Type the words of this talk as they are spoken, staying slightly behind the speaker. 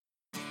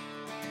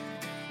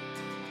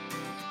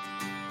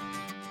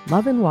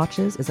Love and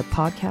Watches is a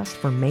podcast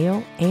for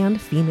male and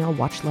female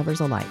watch lovers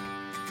alike.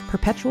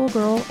 Perpetual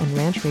Girl and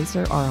Ranch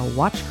Racer are a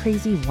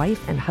watch-crazy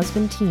wife and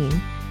husband team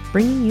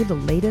bringing you the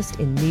latest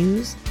in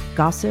news,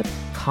 gossip,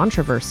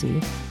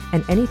 controversy,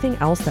 and anything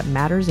else that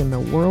matters in the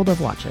world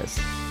of watches.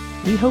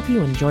 We hope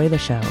you enjoy the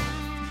show.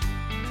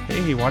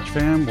 Hey, Watch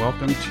fam,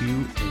 welcome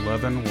to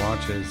Love and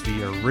Watches,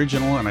 the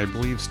original and I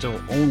believe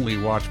still only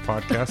watch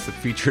podcast that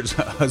features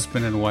a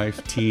husband and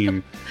wife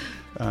team.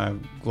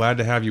 Glad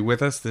to have you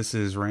with us. This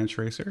is Ranch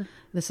Racer.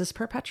 This is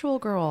Perpetual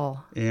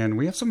Girl. And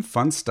we have some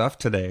fun stuff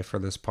today for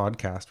this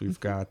podcast. We've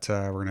got,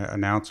 we're going to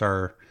announce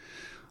our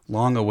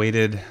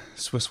long-awaited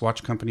Swiss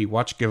Watch Company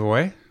watch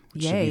giveaway,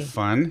 which should be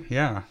fun.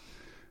 Yeah.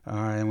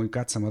 And we've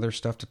got some other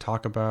stuff to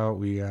talk about.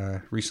 We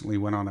recently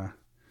went on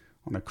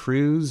a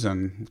cruise,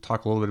 and we'll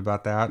talk a little bit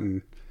about that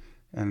and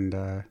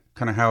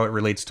kind of how it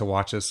relates to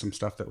watches, some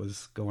stuff that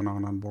was going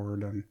on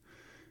board.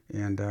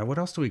 And what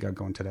else do we got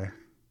going today?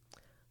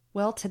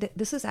 Well, today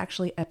this is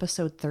actually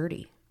episode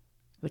 30,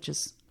 which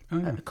is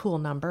a cool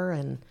number.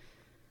 And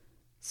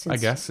I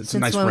guess it's a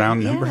nice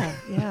round number.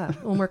 Yeah.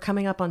 When we're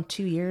coming up on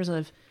 2 years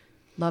of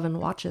Love and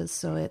Watches.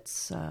 So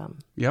it's...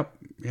 Yep.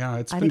 Yeah,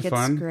 it's been fun.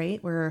 I think it's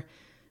great.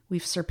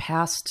 We've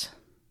surpassed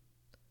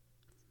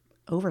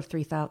over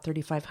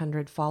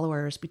 3,500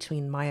 followers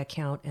between my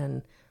account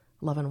and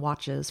Love and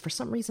Watches. For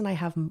some reason, I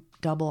have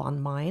double on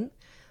mine.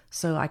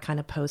 So I kind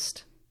of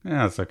post...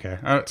 Yeah, that's okay.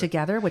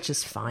 Together, which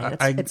is fine.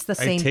 It's the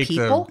same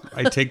people.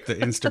 I take the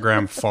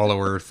Instagram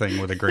follower thing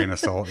with a grain of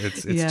salt.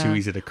 It's too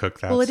easy to cook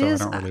that, so I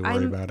don't really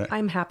worry about it.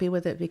 I'm happy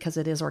with it because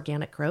it is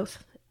organic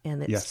growth,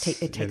 and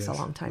it takes a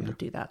long time to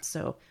do that.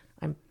 So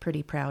I'm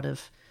pretty proud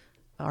of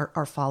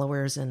our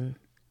followers, and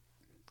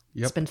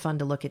it's been fun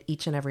to look at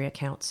each and every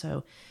account.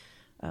 So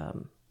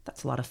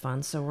that's a lot of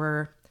fun. So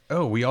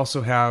we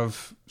also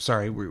have.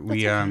 Sorry,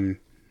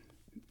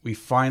 we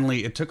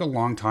finally. It took a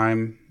long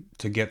time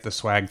to get the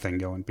swag thing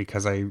going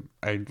because I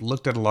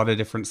looked at a lot of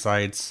different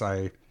sites.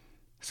 I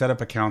set up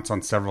accounts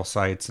on several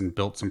sites and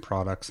built some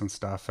products and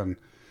stuff. And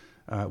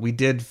we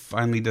did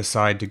finally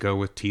decide to go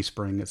with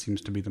Teespring. It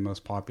seems to be the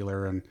most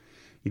popular and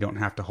you don't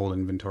have to hold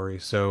inventory.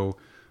 So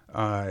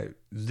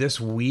this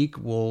week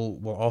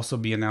we'll also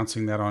be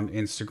announcing that on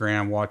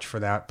Instagram. Watch for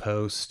that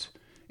post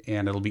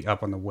and it'll be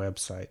up on the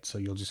website. So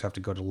you'll just have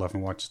to go to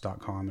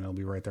loveandwatches.com and it'll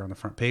be right there on the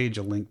front page.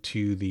 A link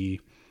to the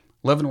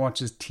Love and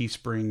Watches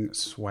Teespring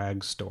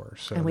swag store.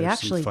 So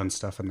there's some fun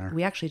stuff in there.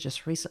 We actually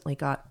just recently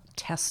got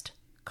test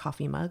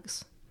coffee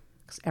mugs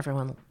because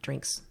everyone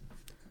drinks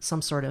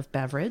some sort of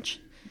beverage.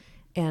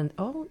 And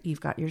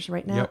you've got yours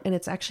right now. Yep. And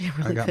it's actually a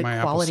really good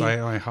quality. I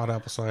got my hot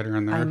apple cider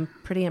in there. I'm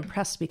pretty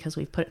impressed because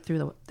we've put it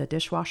through the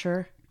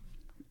dishwasher.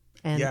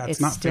 And it's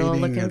it's not still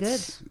fading. Looking good.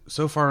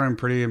 So far, I'm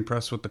pretty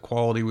impressed with the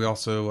quality. We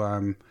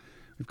also,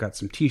 we've got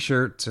some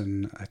t-shirts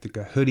and I think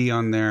a hoodie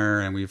on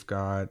there. And we've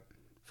got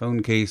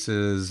phone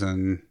cases,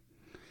 and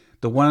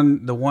the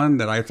one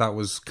that I thought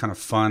was kind of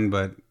fun,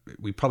 but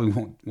we probably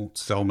won't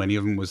sell many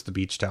of them, was the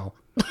beach towel.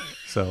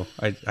 So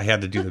I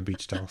had to do the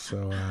beach towel.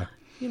 So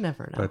you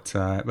never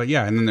know. But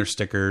yeah, and then there's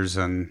stickers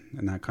and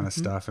that kind of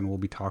stuff, and we'll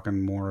be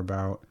talking more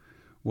about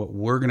what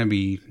we're going to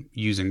be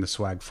using the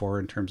swag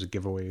for in terms of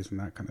giveaways and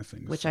that kind of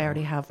thing. Which I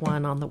already have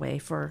one on the way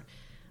for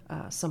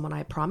someone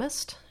I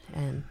promised.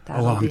 And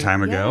a long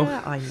time ago.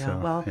 Yeah, I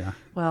know. So,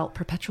 well,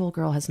 Perpetual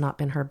Girl has not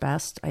been her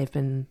best. I've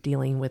been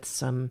dealing with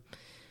some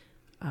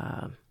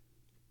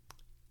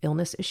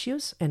illness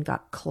issues and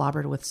got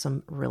clobbered with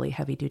some really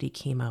heavy duty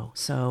chemo.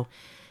 So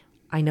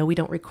I know we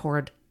don't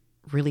record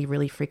really,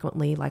 really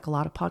frequently like a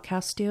lot of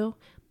podcasts do,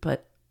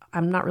 but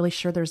I'm not really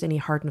sure there's any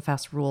hard and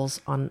fast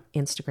rules on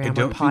Instagram or podcasting. I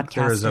don't think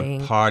there is a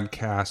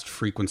podcast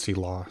frequency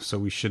law, so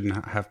we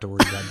shouldn't have to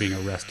worry about being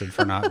arrested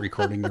for not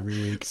recording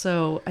every week.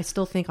 So I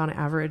still think on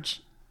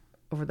average,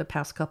 over the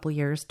past couple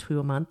years, 2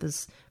 a month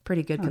is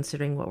pretty good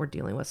considering what we're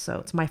dealing with. So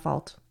it's my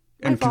fault.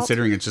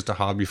 Considering it's just a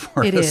hobby for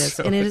us. It is.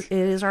 So. And it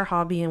is our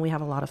hobby and we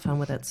have a lot of fun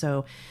with it.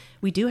 So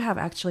we do have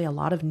actually a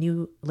lot of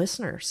new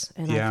listeners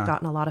and I've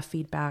gotten a lot of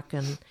feedback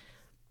and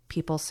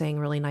people saying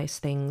really nice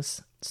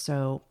things.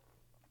 So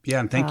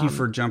yeah. And thank you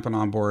for jumping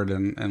on board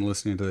and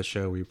listening to the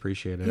show. We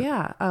appreciate it.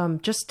 Yeah.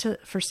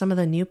 For some of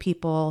the new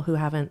people who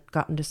haven't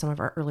gotten to some of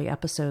our early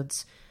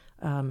episodes,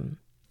 a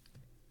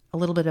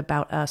little bit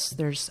about us.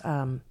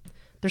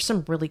 There's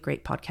some really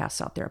great podcasts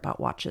out there about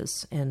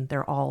watches and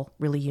they're all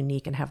really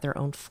unique and have their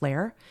own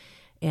flair.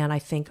 And I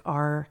think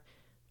our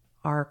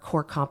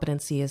core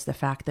competency is the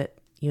fact that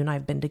you and I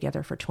have been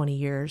together for 20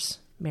 years,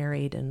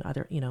 married and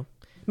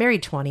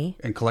married 20.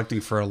 And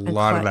collecting for a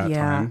lot of that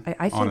time.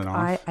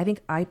 I think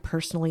I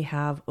personally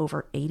have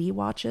over 80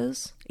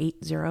 watches,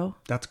 80.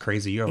 That's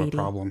crazy. You have 80. A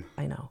problem.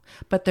 I know,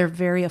 but they're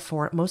very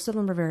most of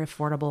them are very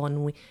affordable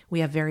and we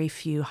have very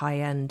few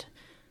high-end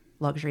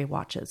luxury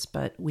watches,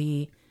 but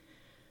we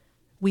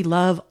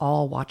love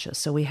all watches.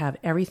 So we have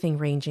everything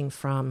ranging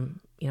from,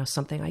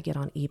 something I get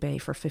on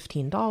eBay for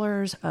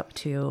 $15 up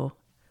to,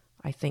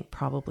 I think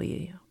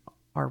probably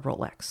our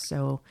Rolex.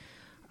 So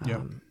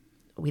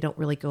we don't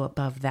really go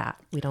above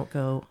that. We don't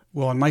go.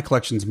 Well, and my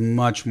collection's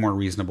much more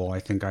reasonable. I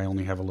think I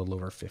only have a little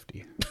over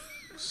 50.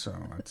 So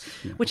that's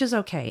which is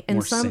okay. And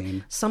more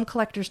sane. some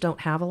collectors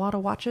don't have a lot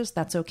of watches.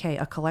 That's okay.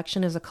 A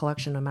collection is a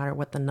collection, no matter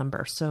what the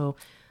number. So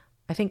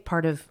I think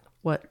part of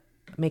what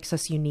makes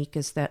us unique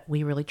is that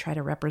we really try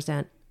to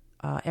represent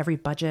every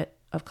budget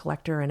of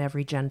collector and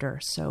every gender.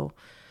 So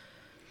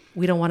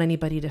we don't want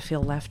anybody to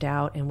feel left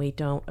out, and we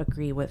don't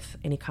agree with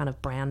any kind of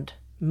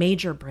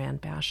major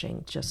brand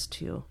bashing. Just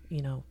to,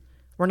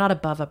 we're not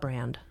above a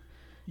brand.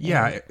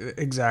 Yeah,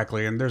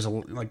 exactly. And there's a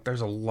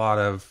lot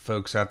of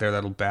folks out there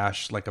that'll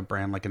bash like a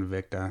brand like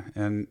Invicta,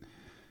 and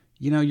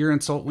you're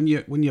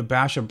when you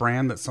bash a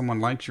brand that someone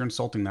likes, you're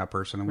insulting that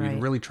person, and we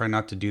really try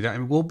not to do that.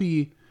 And we'll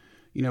be,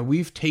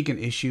 we've taken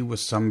issue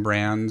with some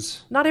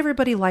brands. Not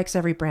everybody likes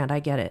every brand. I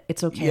get it.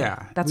 It's okay.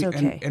 Yeah, that's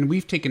okay. And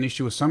we've taken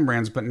issue with some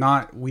brands, but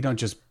we don't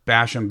just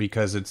bash them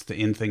because it's the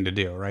in thing to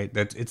do, right?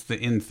 It's the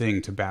in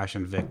thing to bash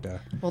Invicta.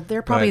 Well,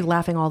 they're probably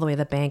laughing all the way to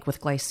the bank with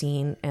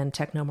Glycine and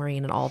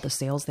Technomarine and all the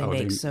sales they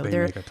make. So they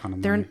make a ton of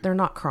money. They're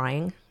not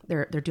crying.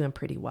 They're doing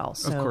pretty well.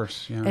 So, of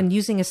course, yeah. And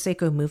using a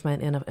Seiko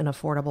movement in an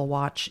affordable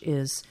watch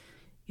is,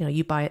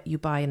 you buy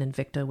an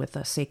Invicta with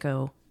a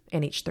Seiko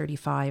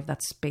NH35.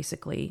 That's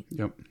basically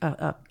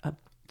a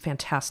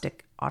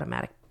fantastic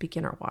automatic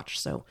beginner watch.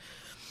 So.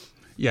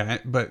 Yeah,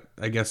 but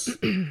I guess,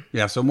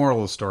 so moral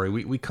of the story,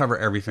 we cover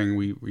everything.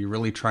 We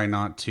really try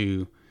not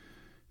to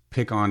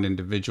pick on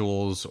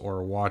individuals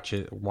or watch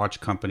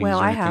companies. Well,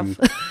 or I have.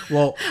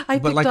 Well,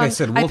 but like I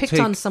said, I picked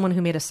on someone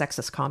who made a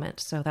sexist comment,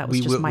 so that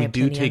was just my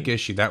opinion. We do take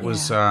issue. That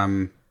was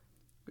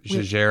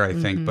Jaeger, I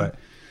think. But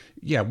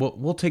yeah,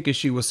 we'll take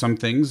issue with some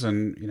things,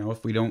 and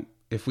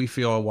if we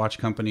feel a watch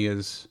company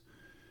is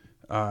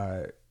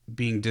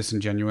being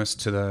disingenuous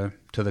to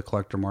the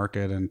collector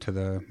market and to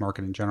the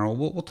market in general,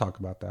 we'll talk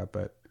about that.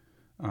 But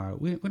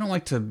we don't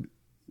like to,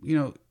 we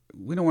don't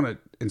want to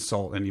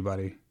insult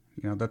anybody.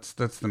 That's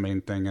the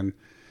main thing. And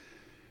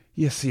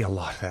you see a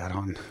lot of that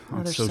on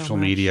social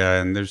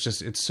media, and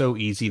it's so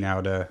easy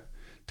now to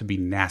be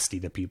nasty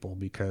to people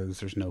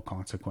because there's no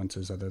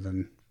consequences other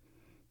than,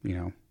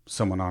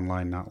 someone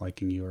online not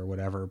liking you or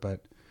whatever.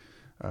 But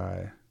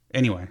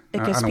anyway, I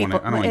don't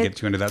want to get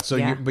too into that. So,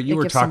 you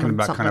were talking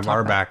about kind of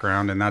our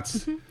background, and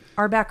that's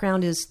our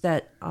background is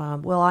that.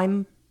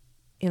 I'm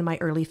in my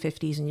early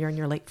 50s, and you're in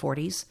your late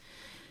 40s.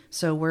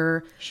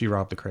 So she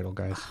robbed the cradle,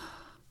 guys.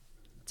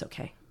 It's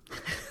okay.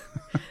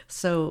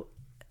 So,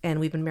 and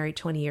we've been married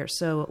 20 years.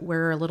 So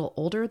we're a little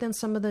older than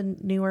some of the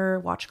newer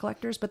watch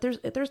collectors, but there's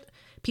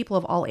people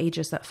of all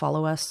ages that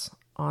follow us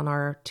on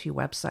our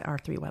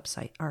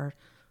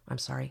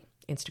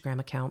Instagram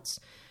accounts.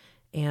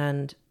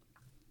 And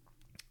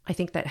I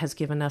think that has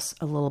given us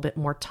a little bit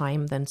more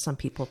time than some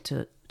people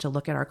to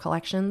look at our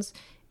collections.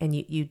 And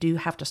you do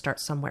have to start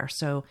somewhere.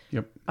 So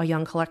a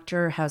young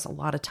collector has a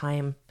lot of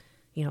time.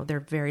 They're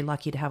very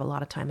lucky to have a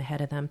lot of time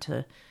ahead of them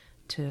to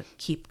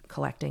keep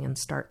collecting and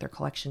start their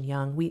collection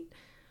young.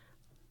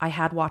 I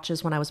had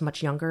watches when I was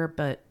much younger,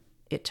 but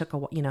it took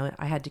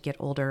I had to get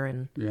older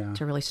and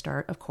to really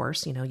start. Of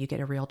course, you get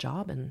a real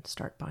job and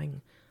start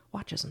buying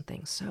watches and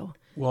things. So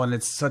well, and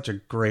it's such a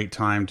great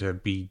time to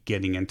be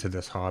getting into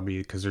this hobby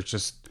because there's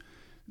just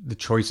the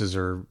choices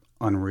are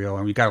unreal,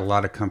 and we got a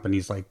lot of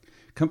companies like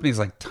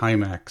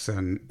Timex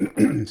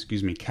and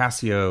excuse me,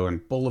 Casio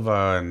and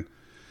Bulova and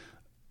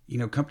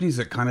companies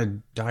that kind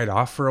of died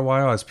off for a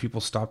while as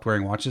people stopped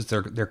wearing watches.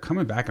 They're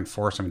coming back in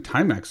force. I mean,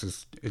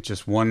 Timex it's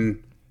just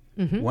one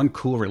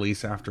cool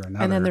release after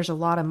another. And then there's a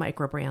lot of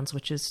micro brands,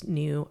 which is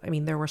new. I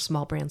mean, there were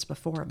small brands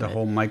before. The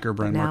whole micro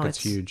brand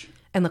market's huge.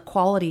 And the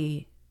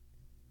quality's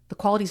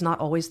not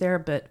always there,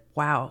 but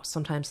wow,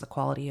 sometimes the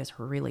quality is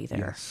really there.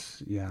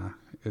 Yes. Yeah.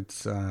 It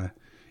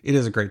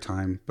is a great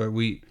time. But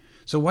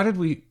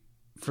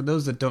for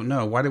those that don't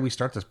know, why did we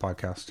start this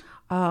podcast?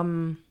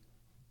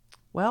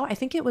 Well, I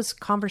think it was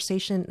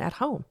conversation at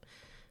home.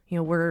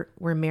 We're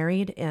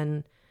married,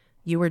 and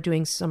you were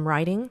doing some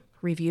writing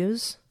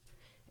reviews,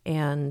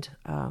 and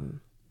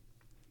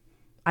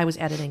I was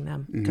editing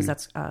them because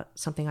that's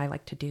something I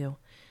like to do,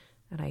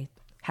 and I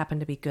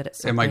happen to be good at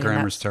something. And my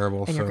grammar's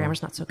terrible. And your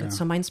grammar's not so good. Yeah.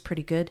 So mine's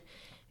pretty good.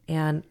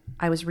 And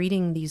I was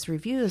reading these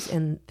reviews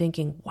and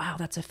thinking, wow,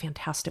 that's a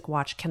fantastic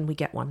watch. Can we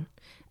get one?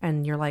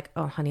 And you're like,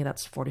 oh, honey,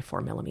 that's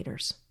 44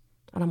 millimeters.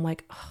 And I'm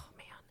like, oh,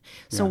 man.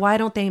 So why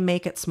don't they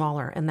make it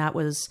smaller? And that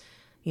was,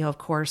 of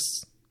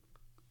course,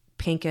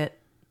 pink it,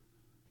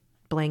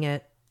 bling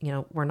it.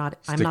 I'm not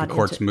a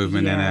quartz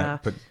movement in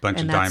it, put a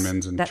bunch of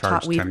diamonds and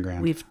charge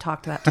 $10,000. We've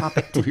talked that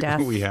topic to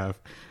death. We have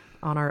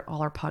on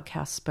all our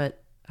podcasts, but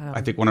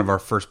I think one of our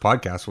first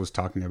podcasts was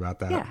talking about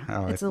that.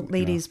 Yeah, it's a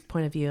lady's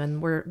point of view,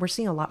 and we're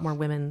seeing a lot more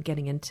women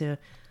getting into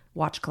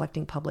watch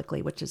collecting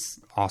publicly, which is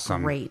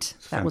awesome. Great.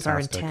 That was our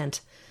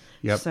intent.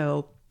 Yep.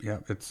 So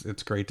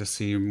it's great to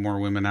see more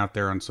women out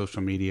there on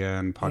social media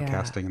and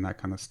podcasting and that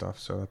kind of stuff.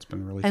 So that's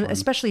been really fun. And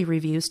especially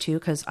reviews too,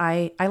 because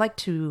I like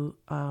to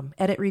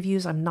edit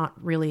reviews. I'm not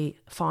really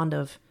fond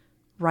of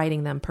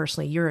writing them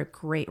personally. You're a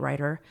great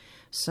writer,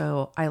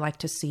 so I like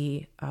to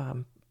see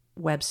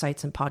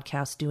websites and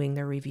podcasts doing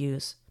their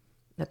reviews.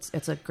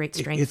 It's a great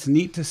strength. It's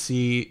neat to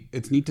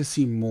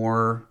see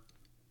more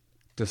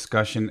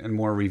discussion and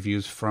more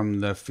reviews from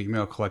the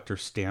female collector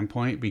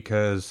standpoint,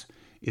 because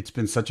it's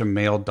been such a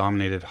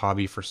male-dominated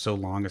hobby for so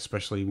long,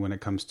 especially when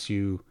it comes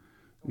to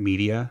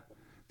media,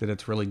 that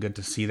it's really good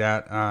to see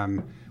that.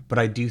 But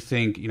I do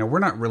think, we're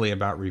not really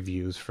about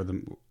reviews for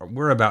them.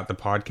 We're about the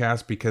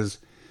podcast because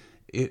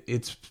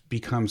it's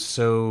become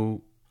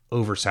so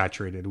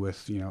oversaturated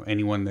with,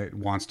 anyone that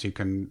wants to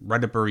can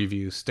write up a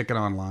review, stick it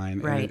online.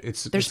 Right. And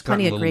There's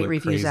plenty of great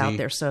reviews out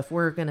there. So if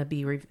we're going to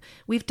be,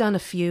 we've done a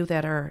few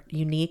that are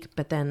unique,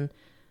 but then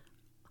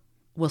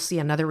we'll see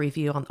another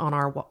review on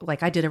our,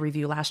 like I did a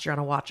review last year on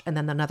a watch and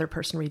then another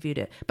person reviewed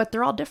it, but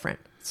they're all different.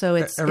 So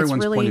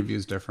everyone's really, point of view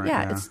is different.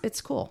 Yeah.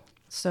 It's cool.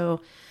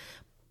 So,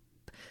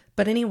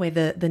 but anyway,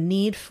 the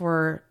need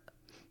for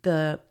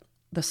the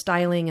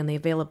styling and the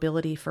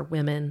availability for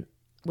women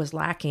was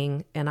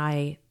lacking. And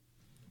I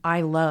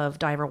love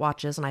diver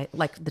watches and I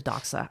like the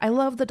Doxa. I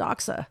love the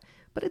Doxa,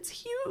 but it's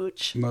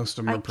huge. Most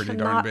of them are pretty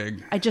darn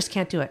big. I just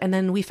can't do it. And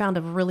then we found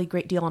a really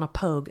great deal on a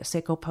Pogue, a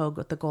Seiko Pogue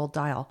with the gold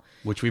dial.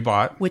 Which we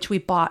bought.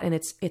 And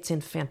it's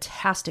in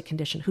fantastic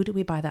condition. Who did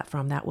we buy that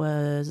from? That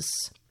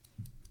was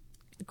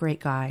a great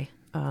guy.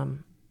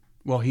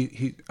 Well,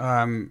 he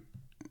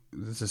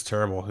this is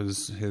terrible.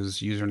 His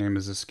username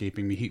is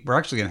escaping me. We're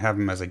actually going to have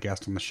him as a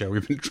guest on the show.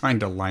 We've been trying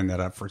to line that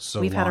up for so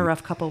long. We've had a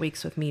rough couple of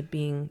weeks with me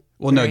being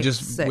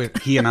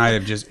sick. He and I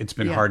have it's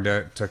been hard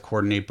to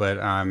coordinate, but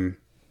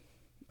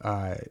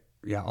I'll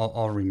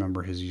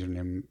remember his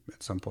username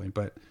at some point.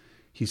 But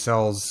he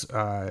sells,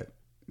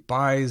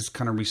 buys,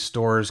 kind of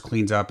restores,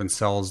 cleans up, and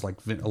sells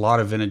like a lot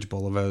of vintage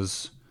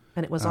Bulovas.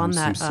 And it was on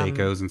that some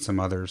Seikos and some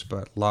others,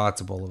 but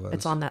lots of Bulovas.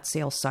 It's on that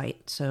sales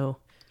site. So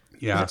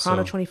yeah, is it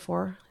Chrono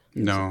 24?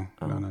 No.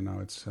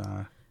 It's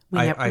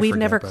we've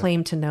never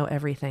claimed to know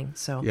everything.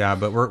 So yeah,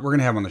 but we're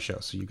gonna have him on the show,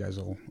 so you guys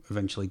will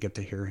eventually get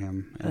to hear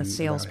him and a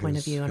sales point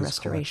of view and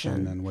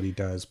restoration and what he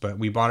does. But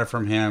we bought it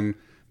from him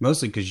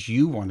mostly because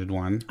you wanted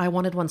one. I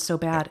wanted one so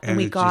bad, and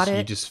we got it.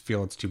 You just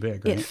feel it's too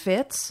big. Right? It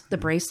fits. The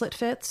bracelet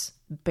fits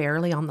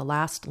barely on the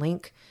last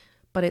link,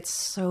 but it's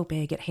so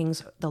big. It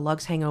hangs. The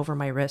lugs hang over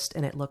my wrist,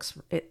 and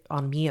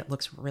on me. It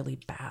looks really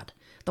bad.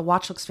 The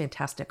watch looks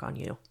fantastic on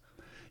you.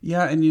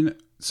 Yeah, and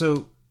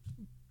so.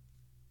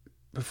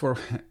 Before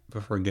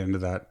we get into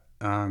that,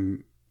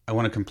 I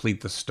want to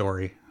complete the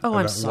story. Oh,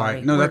 I'm sorry.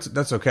 No,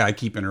 that's okay. I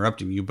keep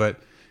interrupting you, but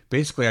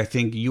basically, I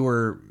think we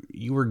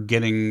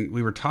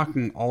were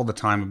talking all the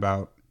time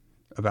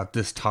about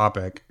this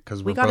topic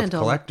because we're both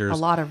collectors.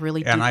 A lot of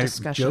really deep discussions.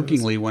 And I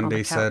jokingly one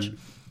day said,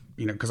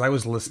 because I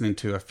was listening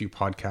to a few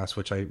podcasts,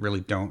 which I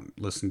really don't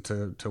listen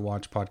to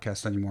watch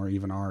podcasts anymore,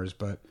 even ours.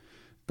 But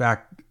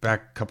back a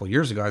couple of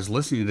years ago, I was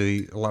listening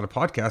to a lot of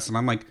podcasts, and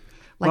I'm like.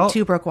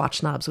 Two broke watch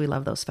snobs. We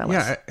love those fellas.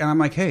 Yeah, and I'm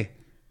like, hey,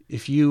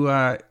 if you're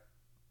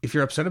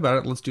upset about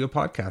it, let's do a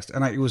podcast.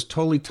 And it was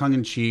totally tongue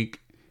in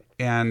cheek,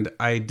 and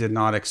I did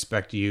not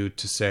expect you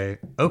to say,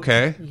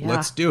 okay,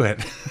 let's do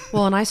it.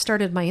 Well, and I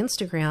started my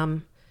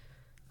Instagram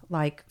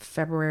like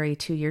February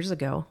 2 years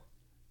ago,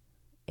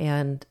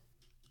 and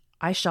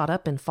I shot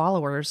up in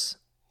followers,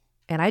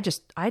 and I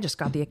just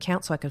got the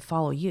account so I could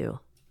follow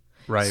you.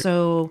 Right.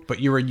 So, but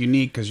you were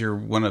unique because you're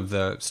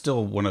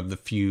still one of the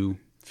few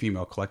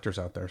female collectors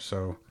out there.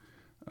 So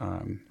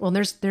well,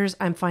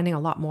 I'm finding a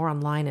lot more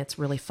online. It's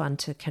really fun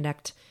to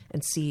connect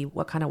and see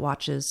what kind of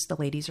watches the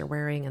ladies are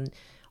wearing and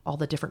all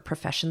the different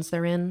professions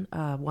they're in.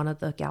 One of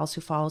the gals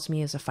who follows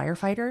me is a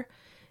firefighter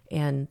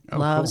and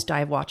loves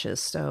dive watches.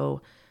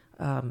 So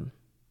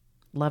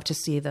love to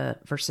see the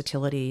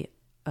versatility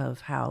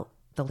of how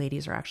the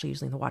ladies are actually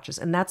using the watches.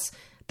 And that's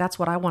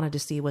what I wanted to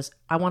see.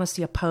 I want to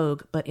see a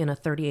Pogue, but in a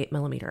 38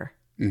 millimeter.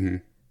 Mm-hmm.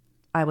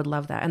 I would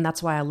love that. And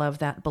that's why I love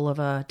that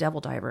Bulova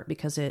Devil Diver,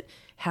 because it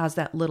has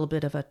that little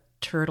bit of a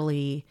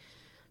turtley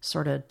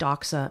sort of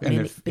Doxa,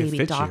 baby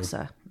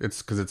Doxa.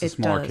 It's because it's a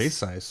smaller case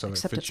size, so it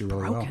fits you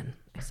really well.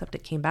 Except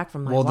it came back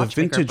from my the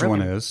vintage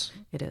one is.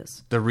 It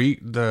is.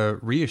 The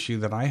reissue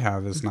that I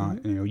have is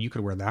not, you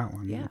could wear that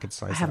one. Yeah. You could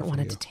size I haven't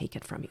wanted to take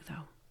it from you,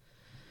 though.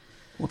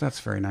 Well,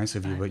 that's very nice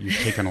of you, but you've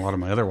taken a lot of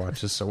my other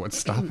watches, so what's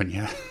stopping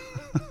you?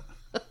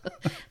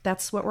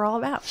 That's what we're all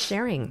about,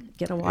 sharing.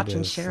 Get a watch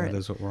and share it. That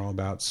is what we're all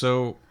about.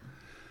 So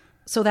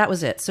that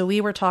was it. So we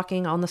were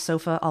talking on the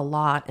sofa a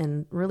lot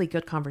and really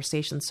good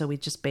conversation. So we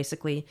just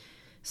basically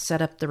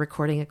set up the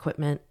recording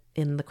equipment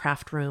in the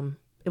craft room.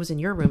 It was in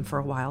your room for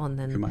a while, and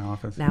then in my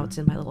office. Now it's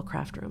in my little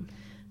craft room.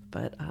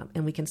 But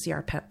and we can see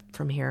our pet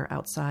from here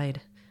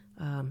outside.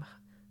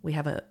 We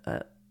have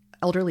a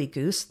elderly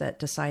goose that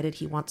decided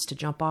he wants to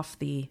jump off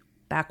the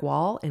back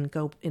wall and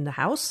go in the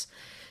house.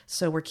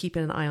 So we're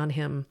keeping an eye on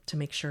him to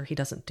make sure he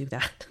doesn't do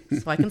that.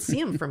 So I can see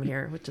him from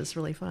here, which is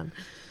really fun.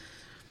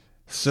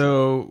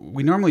 So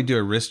we normally do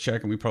a wrist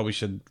check, and we probably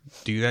should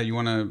do that. You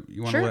want to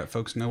Sure. let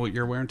folks know what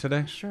you're wearing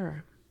today?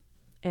 Sure.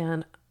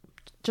 And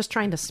just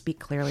trying to speak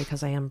clearly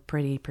because I am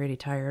pretty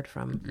tired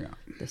from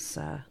this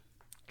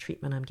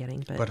treatment I'm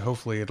getting. But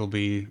hopefully it'll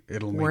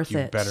make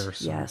you better.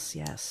 So.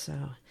 Yes.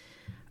 So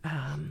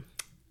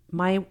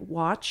my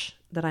watch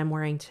that I'm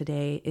wearing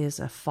today is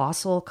a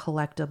Fossil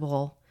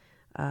collectible.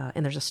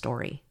 And there's a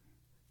story.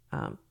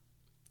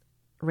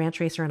 Ranch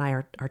Racer and I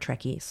are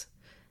Trekkies.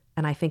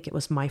 And I think it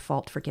was my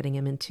fault for getting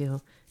him into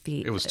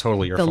It was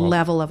totally your the fault.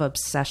 level of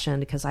obsession,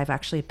 because I've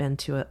actually been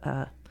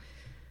to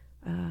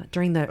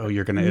during the. Oh,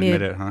 you're going to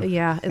admit it, huh?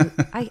 Yeah, and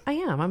I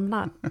am. I'm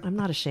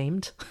not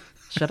ashamed.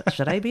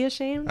 Should I be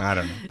ashamed? I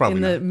don't know. Probably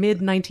in not. the mid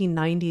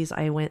 1990s,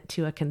 I went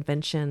to a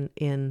convention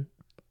in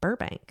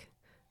Burbank,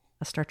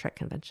 a Star Trek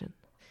convention,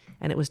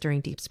 and it was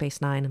during Deep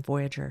Space Nine and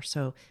Voyager.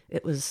 So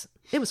it was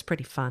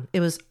pretty fun.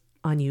 It was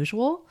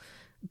unusual,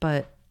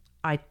 but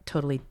I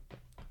totally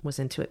was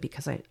into it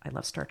because I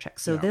love Star Trek.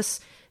 So this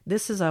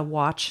is a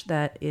watch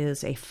that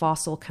is a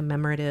Fossil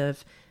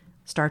commemorative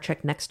Star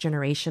Trek Next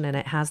Generation, and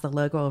it has the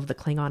logo of the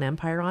Klingon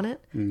Empire on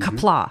it. Mm-hmm.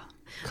 Qapla'.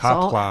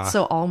 Qapla'.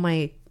 So all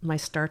my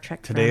Star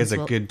Trek Today friends is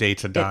a good day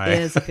to die. It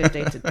is a good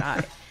day to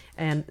die.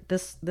 And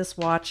this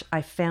watch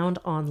I found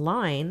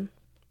online.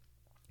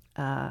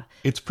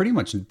 It's pretty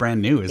much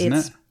brand new, isn't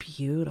It's it?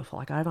 beautiful.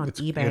 I got it on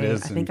eBay. It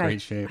is I in think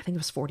great shape. I think it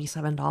was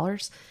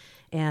 $47.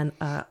 And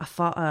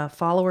a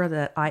follower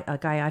a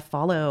guy I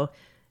follow,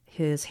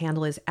 his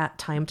handle is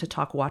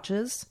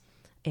 @TimeToTalkWatches,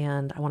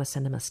 and I want to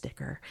send him a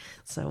sticker.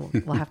 So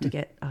we'll have to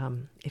get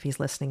if he's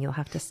listening, you'll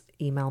have to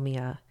email me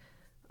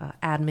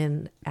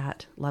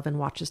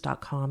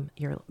admin@loveandwatches.com,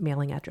 your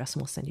mailing address,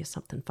 and we'll send you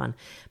something fun.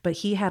 But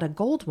he had a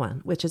gold one,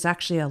 which is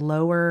actually a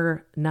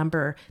lower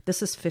number.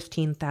 This is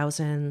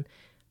 15,000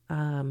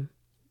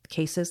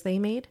 cases they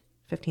made.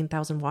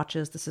 15,000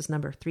 watches. This is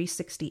number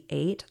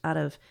 368 out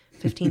of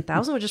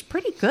 15,000, which is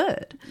pretty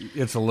good.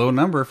 It's a low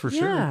number for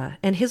sure. Yeah.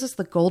 And his is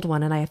the gold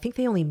one. And I think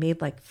they only made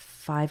like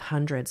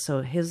 500.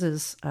 So his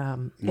is,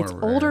 it's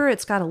rare. older.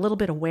 It's got a little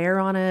bit of wear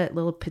on it, a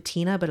little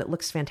patina, but it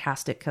looks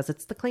fantastic because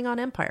it's the Klingon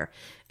Empire.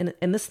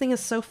 And this thing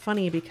is so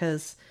funny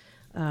because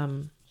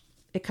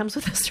it comes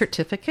with a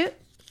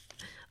certificate.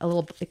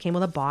 It came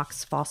with a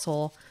box,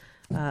 Fossil.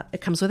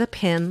 It comes with a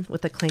pin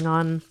with the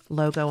Klingon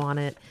logo on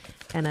it,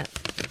 and an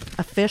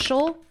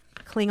official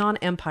Klingon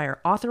Empire,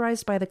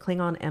 authorized by the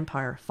Klingon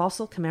Empire.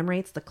 Fossil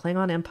commemorates the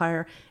Klingon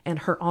Empire and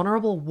her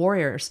honorable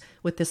warriors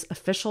with this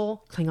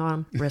official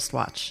Klingon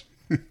wristwatch.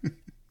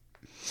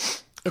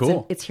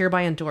 Cool. It's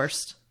hereby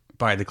endorsed.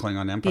 By the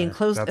Klingon Empire. The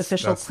enclosed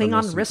official that's the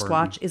most Klingon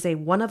wristwatch important. is a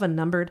one of a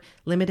numbered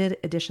limited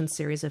edition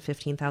series of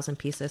 15,000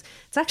 pieces.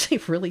 It's actually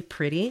really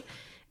pretty,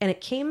 and it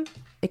came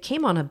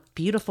on a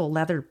beautiful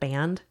leather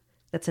band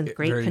that's in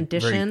great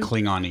condition.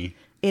 Very Klingon-y.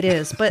 It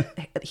is, but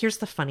here's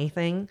the funny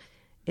thing: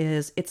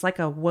 is it's like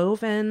a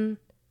woven,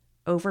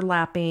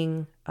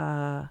 overlapping.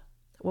 What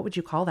would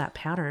you call that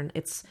pattern?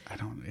 It's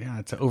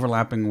an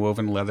overlapping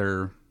woven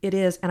leather. It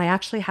is, and I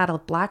actually had a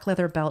black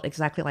leather belt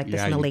exactly like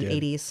this in the late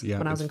 80s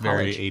when I was in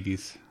college. Very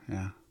 80s.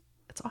 Yeah.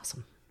 It's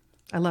awesome.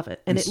 I love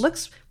it. And it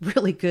looks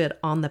really good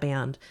on the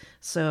band.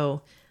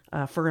 So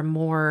for a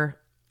more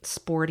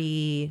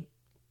sporty,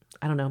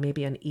 I don't know,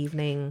 maybe an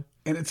evening.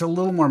 And it's a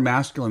little more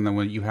masculine than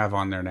what you have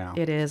on there now.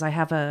 It is. I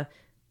have a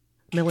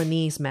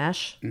Milanese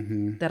mesh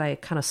that I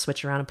kind of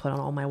switch around and put on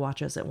all my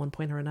watches at one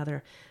point or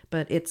another.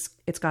 But it's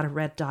got a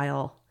red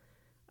dial,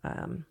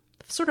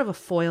 sort of a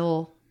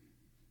foil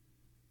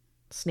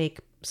snake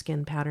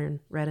skin pattern,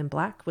 red and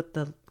black with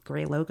the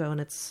gray logo, and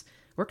it's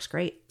works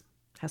great.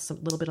 Has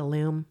some little bit of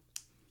lume.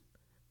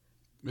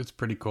 It's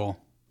pretty cool.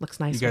 Looks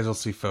nice. You guys will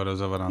see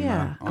photos of it on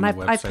yeah, the and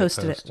website. I've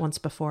posted post. it once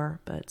before,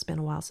 but it's been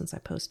a while since I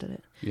posted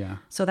it. Yeah,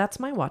 So that's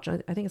my watch. I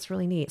think it's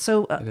really neat.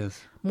 So it is.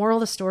 moral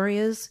of the story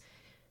is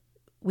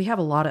we have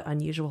a lot of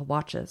unusual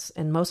watches,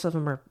 and most of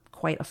them are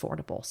quite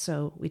affordable.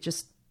 So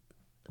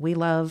we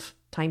love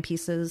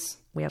timepieces.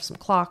 We have some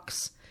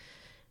clocks,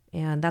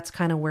 and that's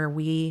kind of where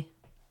we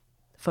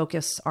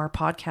focus our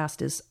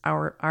podcast, is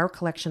our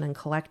collection and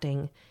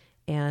collecting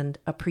and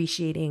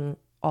appreciating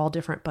all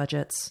different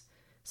budgets,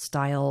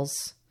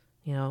 styles,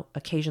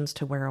 occasions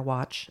to wear a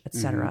watch,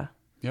 etc.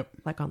 Yep.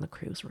 Like on the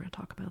cruise, we're going to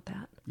talk about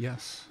that.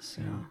 Yes.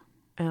 So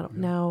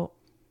now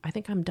I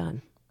think I'm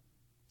done.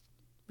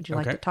 Would you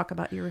like to talk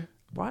about your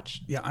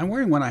watch? Yeah, I'm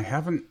wearing one I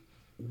haven't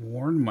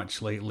worn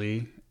much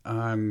lately.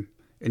 And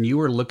you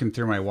were looking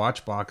through my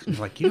watch box and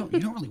you're like, you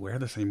don't really wear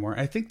this anymore.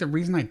 I think the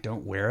reason I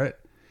don't wear it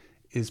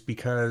is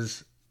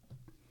because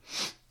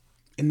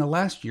in the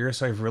last year or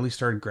so, I've really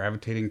started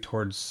gravitating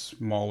towards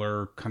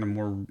smaller, kind of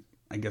more,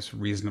 I guess,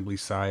 reasonably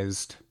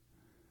sized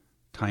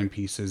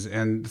timepieces.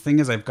 And the thing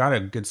is, I've got a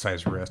good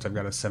sized wrist. I've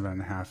got a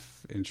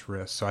 7.5 inch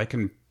wrist, so I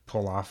can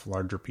pull off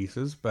larger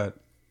pieces, but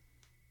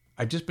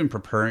I've just been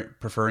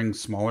preferring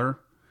smaller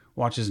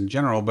watches in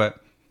general.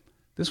 But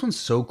this one's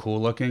so cool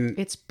looking.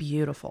 It's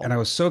beautiful. And I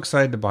was so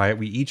excited to buy it.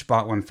 We each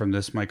bought one from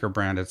this micro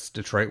brand. It's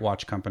Detroit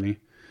Watch Company.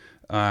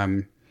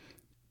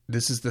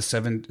 This is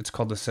it's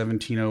called the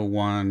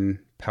 1701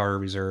 Power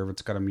Reserve.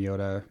 It's got a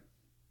Miyota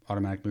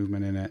automatic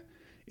movement in it.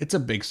 It's a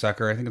big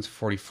sucker. I think it's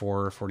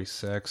 44 or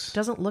 46. It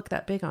doesn't look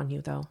that big on you,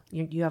 though.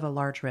 You have a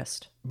large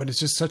wrist. But it's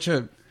just such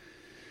a,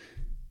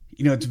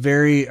 it's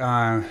very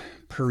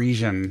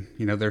Parisian.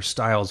 Their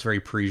style is very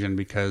Parisian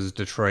because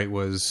Detroit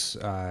was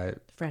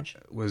French.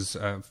 Was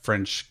a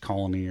French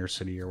colony or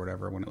city or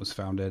whatever when it was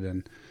founded.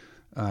 And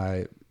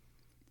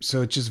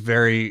so it's just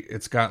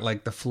it's got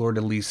like the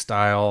fleur-de-lis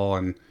style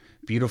and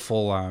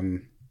beautiful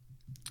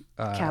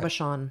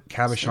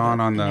cabochon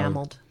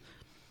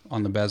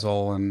on the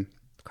bezel and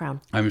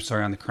crown. I'm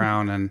sorry, on the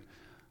crown, and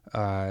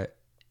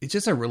it's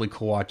just a really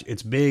cool watch.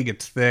 It's big,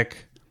 it's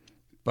thick,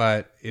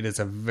 but it is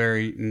a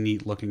very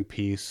neat looking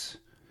piece.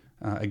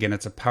 Again,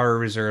 it's a power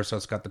reserve, so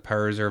it's got the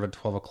power reserve at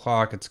 12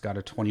 o'clock. It's got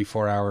a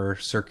 24-hour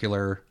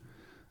circular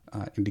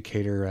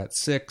indicator at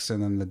 6,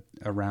 and then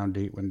a round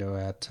date window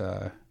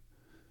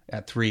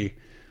at 3.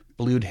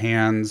 Blued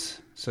hands,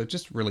 so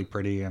just really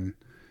pretty, and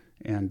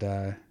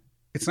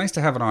it's nice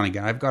to have it on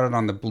again. I've got it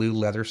on the blue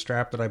leather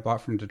strap that I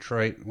bought from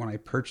Detroit. When I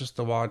purchased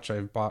the watch,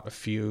 I've bought a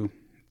few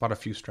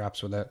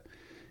straps with it,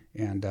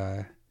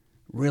 and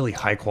really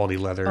high quality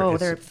leather. Oh,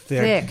 they're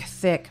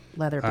thick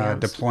leather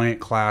bands. Deployant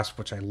clasp,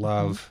 which I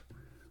love.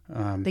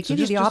 They give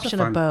you the option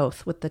of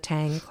both with the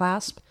Tang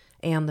clasp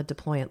and the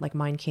deployant. Like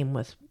mine came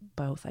with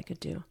both. I could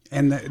do.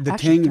 And the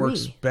Tang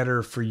works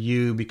better for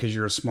you because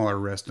you're a smaller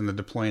wrist, and the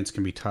deployants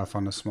can be tough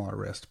on a smaller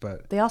wrist.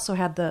 But they also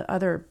had the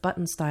other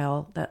button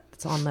style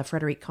that's on the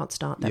Frederic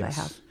Constant that I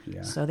have.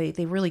 Yeah. So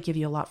they really give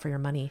you a lot for your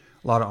money.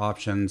 A lot of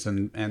options,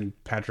 and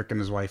Patrick and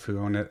his wife who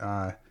own it.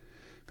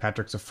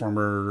 Patrick's a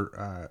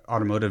former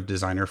automotive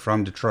designer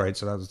from Detroit,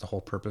 so that was the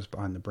whole purpose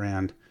behind the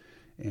brand.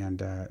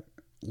 And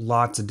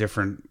lots of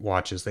different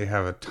watches. They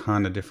have a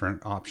ton of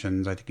different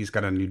options. I think he's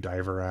got a new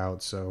diver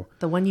out. So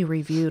the one you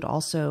reviewed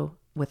also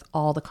with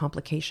all the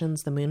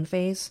complications, the moon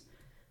phase.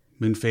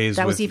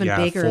 That was even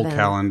bigger full than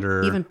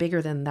calendar. Even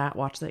bigger than that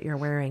watch that you're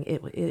wearing.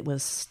 It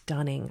was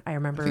stunning. I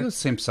remember I think it was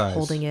the same size.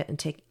 Holding it and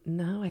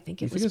I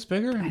think it was. You think it's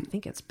bigger? I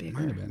think it's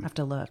bigger. I have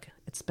to look.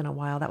 It's been a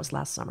while. That was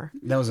last summer.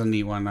 That was a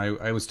neat one.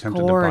 I was tempted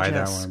to buy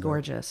that one.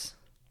 Gorgeous.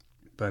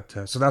 But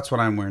so that's what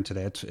I'm wearing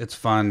today. It's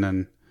fun,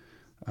 and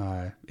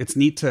it's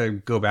neat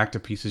to go back to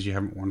pieces you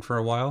haven't worn for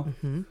a while.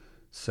 Mm-hmm.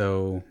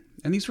 So,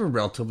 and these were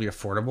relatively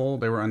affordable.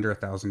 They were under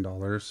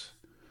 $1,000,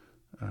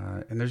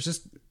 and there's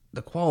just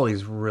the quality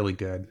is really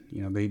good.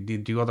 You know, they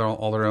do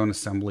all their own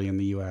assembly in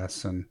the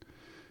U.S. and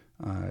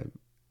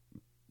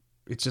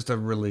it's just a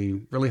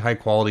really, really high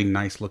quality,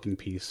 nice looking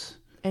piece.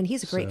 And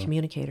he's a great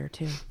communicator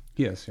too.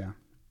 He is, yeah.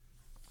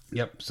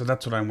 Yep. So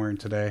that's what I'm wearing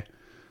today.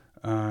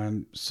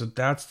 So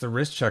that's the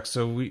wrist check.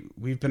 So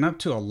we've been up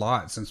to a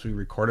lot since we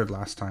recorded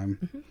last time.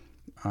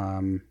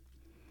 Mm-hmm.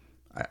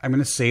 I'm going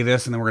to say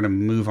this and then we're going to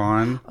move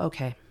on.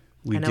 Okay.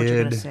 We I know what you're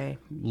did gonna say.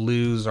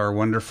 lose our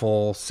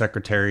wonderful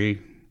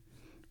secretary,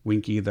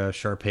 Winky, the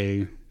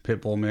Shar-Pei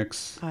Pitbull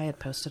mix. I had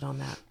posted on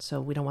that,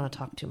 so we don't want to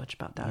talk too much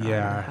about that.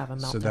 Yeah. Have a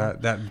meltdown. So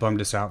that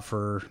bummed us out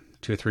for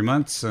 2 or 3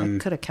 months. And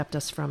it could have kept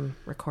us from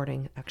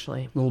recording,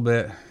 actually. A little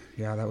bit.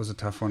 Yeah, that was a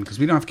tough one because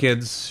we don't have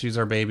kids. She's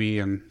our baby,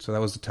 and so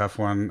that was a tough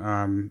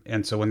one.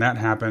 And so when that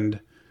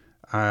happened,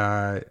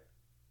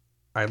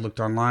 I looked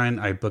online.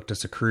 I booked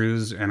us a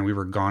cruise, and we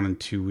were gone in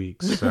 2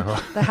 weeks. So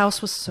the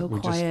house was so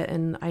quiet,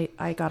 and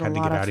I got a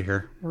lot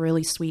of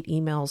really sweet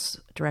emails,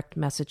 direct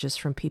messages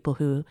from people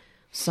who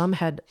some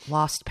had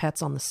lost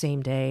pets on the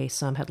same day,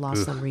 some had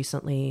lost them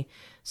recently.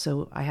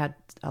 So I had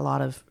a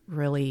lot of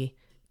really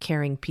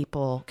caring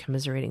people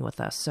commiserating with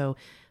us. So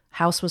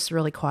house was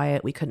really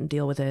quiet. We couldn't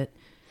deal with it.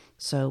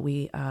 So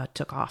we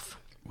took off.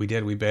 We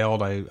did. We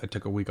bailed. I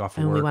took a week off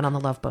of work. And we went on the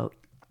Love Boat.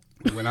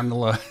 We went on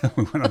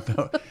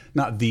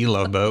not the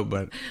Love Boat,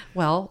 but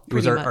it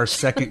was our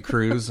second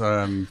cruise.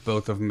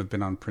 Both of them have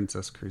been on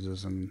Princess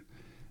cruises, and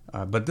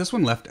but this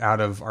one left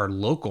out of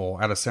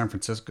San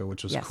Francisco,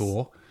 which was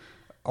cool.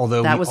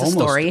 Although that we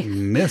almost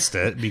missed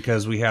it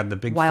because we had the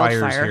big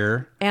fires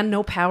here and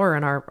no power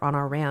on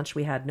our ranch.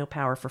 We had no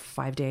power for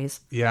 5 days.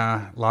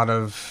 Yeah, a lot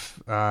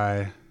of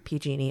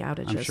PG&E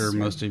outages. I'm sure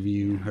most of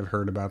you have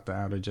heard about the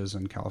outages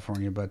in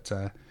California, but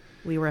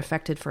we were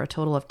affected for a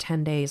total of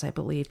 10 days, I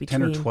believe,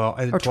 10 or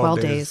 12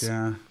 days.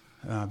 Yeah,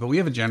 but we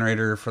have a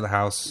generator for the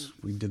house.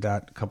 We did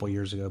that a couple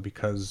years ago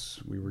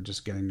because we were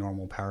just getting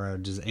normal power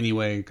outages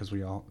anyway because we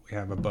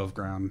have above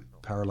ground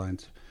power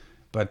lines.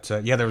 But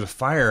there was a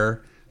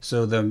fire.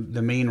 So the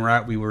main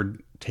route we were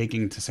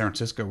taking to San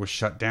Francisco was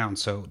shut down.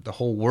 So the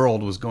whole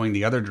world was going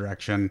the other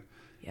direction.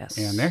 Yes.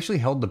 And they actually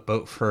held the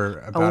boat for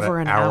about over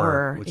an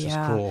hour, which is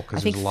cool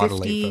because there's a lot of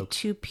late folks.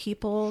 52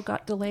 people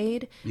got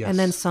delayed, yes. And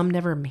then some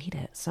never made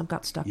it. Some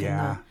got stuck in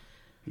the...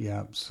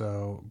 Yeah.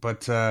 So,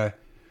 but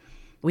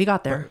we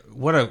got there.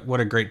 What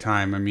a great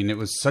time. I mean, it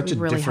was such a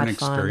really different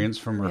experience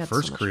from our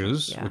first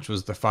cruise, which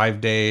was the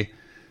 5-day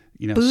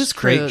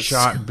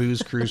shot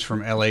booze cruise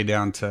from LA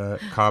down to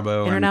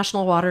Cabo.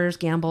 International waters,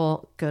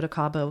 gamble, go to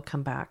Cabo,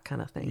 come back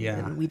kind of thing. Yeah.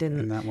 And we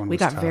didn't, and that one we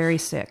got tough. very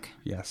sick.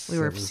 Yes. We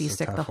were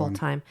seasick the whole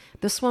time.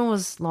 This one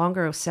was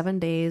longer, 7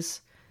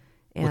 days.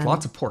 And with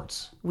lots of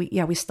ports.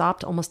 We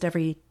stopped almost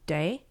every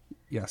day.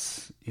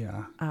 Yes.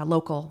 Yeah.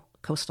 Local,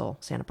 coastal,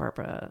 Santa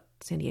Barbara,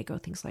 San Diego,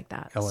 things like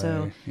that. LA,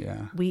 so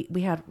yeah. We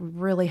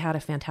really had a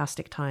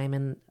fantastic time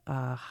in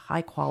a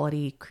high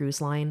quality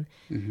cruise line.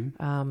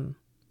 Mm-hmm.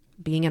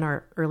 Being in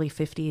our early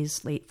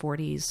 50s, late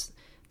 40s,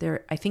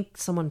 I think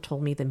someone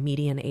told me the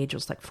median age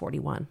was like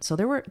 41. So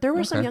there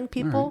were some young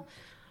people. Right.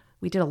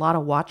 We did a lot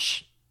of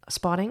watch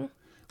spotting,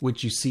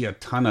 which you see a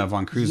ton of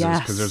on cruises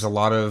because there's a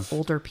lot of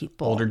older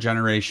people, older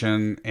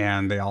generation,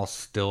 and they all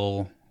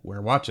still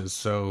wear watches.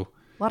 So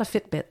A lot of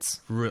Fitbits.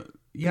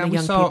 Yeah, the we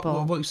young saw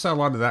people. we saw a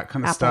lot of that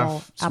kind of Apple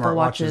stuff. Smart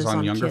watches Watches on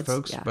on younger kids,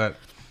 folks, yeah. but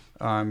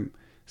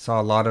saw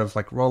a lot of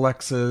like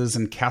Rolexes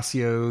and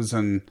Casios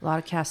and A lot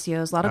of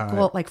Casios, a lot of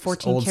gold, like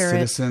 14 old karat,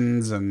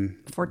 Citizens and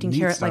 14 neat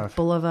karat, stuff. like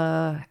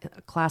Bulova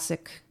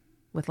classic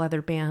with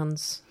leather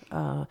bands.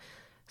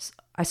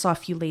 I saw a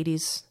few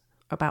ladies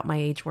about my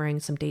age wearing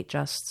some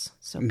Datejusts,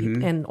 so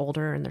people, and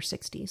older in their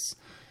 60s.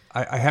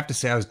 I have to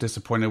say I was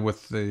disappointed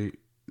with the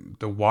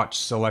watch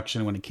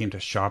selection when it came to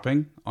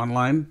shopping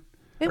online.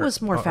 It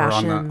was more or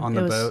fashion. on the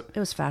it was, boat. It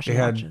was fashion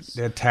They watches.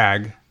 had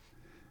Tag,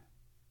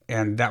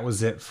 and that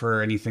was it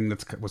for anything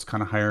that was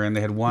kind of higher end. They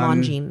had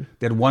one Longines.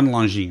 They had one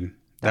Longines.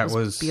 That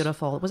was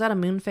beautiful. Was that a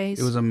moon phase?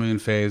 It was a moon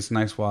phase,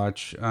 nice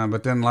watch.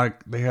 But then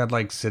like they had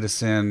like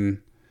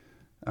Citizen,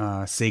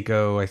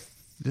 Seiko.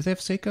 Did they have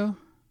Seiko?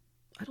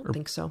 I don't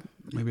think so.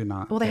 Maybe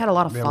not. Well, they had a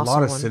lot of They had a Fossil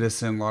lot of one.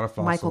 Citizen, a lot of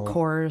Fossil. Michael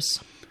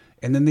Kors.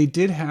 And then they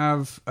did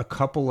have a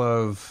couple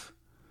of,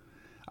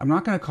 I'm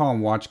not going to call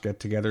them watch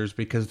get-togethers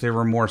because they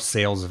were more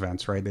sales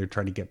events, right? They were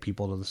trying to get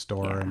people to the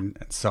store and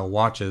sell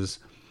watches.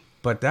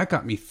 But that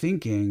got me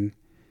thinking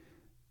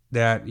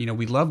that,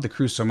 we love the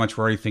cruise so much,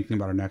 we're already thinking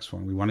about our next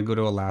one. We want to go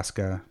to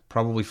Alaska,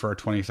 probably for our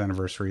 20th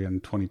anniversary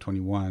in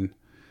 2021.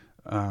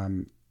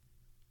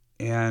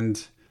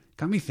 And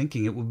got me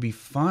thinking it would be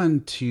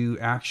fun to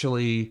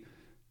actually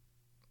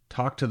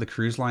talk to the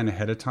cruise line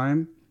ahead of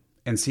time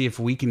and see if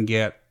we can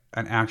get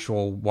an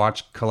actual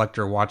watch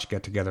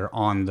get together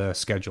on the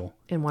schedule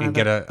and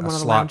get a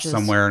slot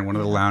somewhere in one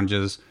of the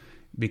lounges,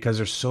 because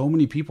there's so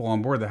many people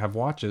on board that have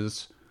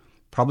watches.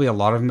 Probably a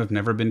lot of them have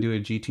never been to a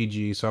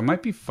GTG, so it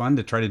might be fun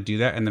to try to do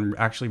that and then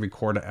actually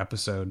record an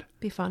episode.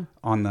 Be fun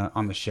on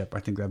the ship. I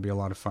think that'd be a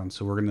lot of fun.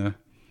 So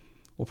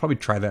we'll probably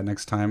try that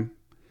next time.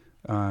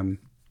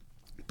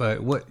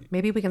 But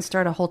maybe we can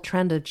start a whole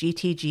trend of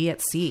GTG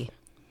at sea.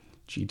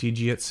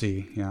 GTG at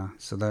sea, yeah.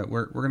 So that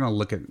we're gonna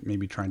look at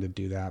maybe trying to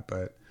do that.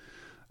 But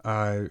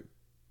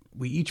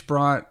we each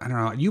brought, I don't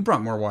know, you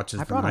brought more watches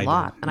than I did. I brought a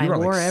lot, and I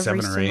wore like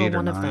every single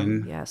one of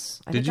them.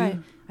 Yes, I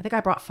think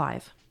I brought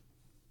 5.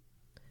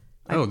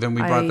 Then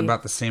we brought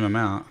about the same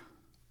amount.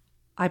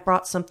 I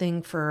brought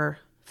something for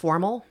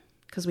formal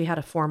because we had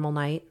a formal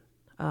night.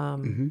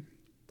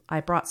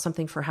 I brought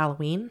something for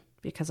Halloween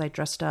because I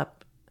dressed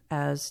up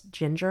as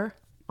Ginger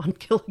on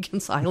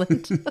Gilligan's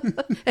Island.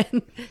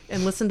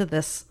 and listen to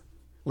this,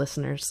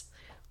 listeners.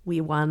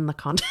 We won the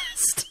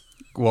contest.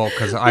 Well,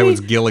 because I was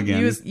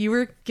Gilligan. You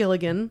were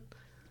Gilligan.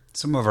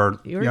 Some of our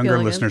younger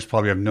listeners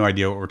probably have no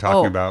idea what we're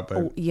talking about.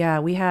 But yeah,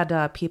 we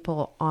had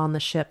people on the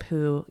ship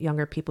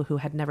younger people who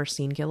had never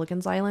seen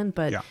Gilligan's Island.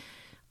 But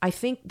I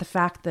think the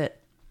fact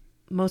that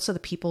most of the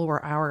people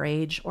were our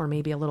age or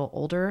maybe a little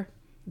older,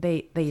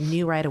 they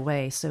knew right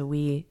away. So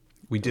we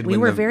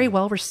were very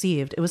well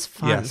received. It was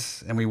fun.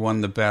 Yes, and we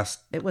won the best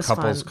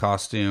couples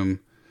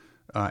costume.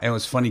 And it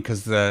was funny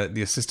because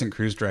the assistant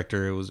cruise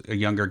director, it was a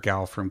younger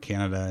gal from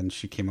Canada, and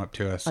she came up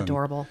to us.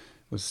 Adorable.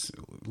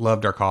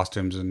 Loved our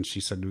costumes, and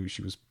she said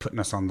she was putting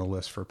us on the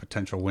list for a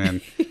potential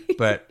win.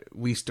 But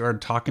we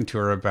started talking to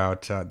her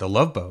about the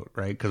Love Boat,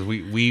 right? Because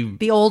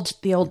the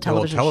old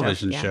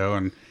television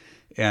show,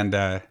 and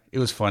it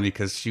was funny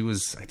because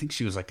I think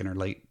she was like in her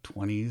late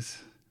 20s,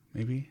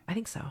 maybe. I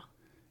think so.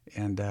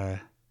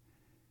 And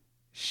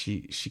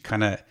she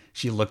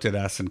looked at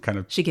us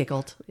and she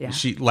giggled. Yeah,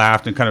 she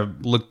laughed and kind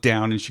of looked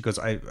down, and she goes,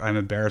 "I'm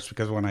embarrassed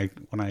because when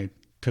I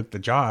took the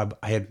job,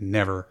 I had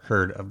never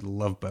heard of the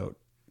Love Boat."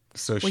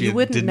 So you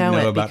wouldn't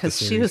know it because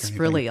she was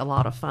really a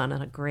lot of fun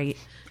and a great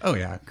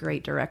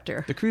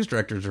director. The cruise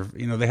directors are,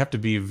 they have to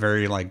be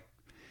very like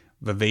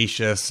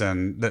vivacious,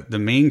 and the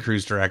main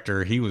cruise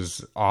director, he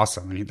was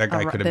awesome. I mean, that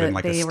guy could have been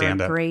like a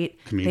stand-up comedian.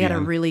 They had a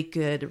really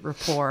good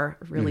rapport,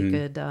 really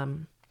good,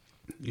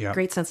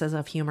 great senses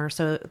of humor.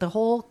 So the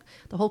whole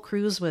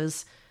cruise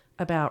was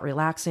about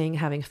relaxing,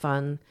 having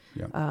fun.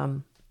 Yeah.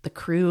 The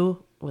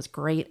crew was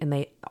great, and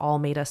they all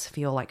made us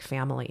feel like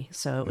family.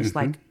 So it was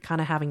like kind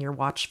of having your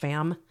watch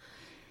fam.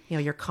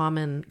 Your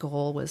common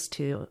goal was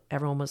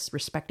everyone was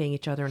respecting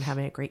each other and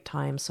having a great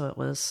time. So it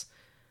was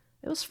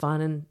fun.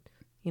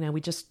 And,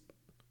 we just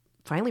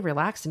finally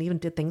relaxed and even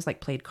did things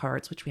like played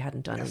cards, which we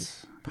hadn't done in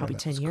probably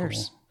 10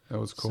 years. Cool. That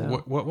was cool.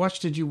 So, what watch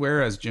did you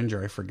wear as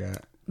Ginger? I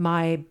forget.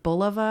 My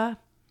Bulova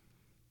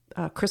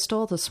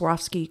crystal, the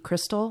Swarovski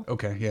crystal.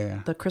 Okay,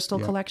 yeah. The crystal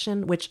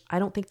collection, which I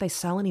don't think they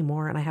sell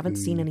anymore, and I haven't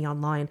seen any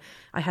online.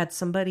 I had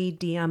somebody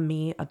DM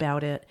me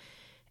about it,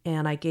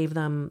 and I gave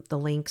them the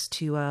links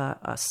to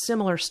a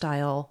similar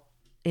style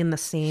in the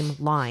same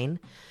line,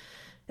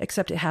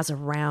 except it has a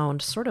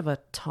round, sort of a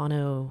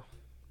tonneau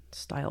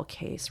style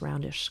case,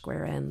 roundish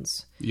square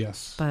ends.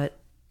 Yes. But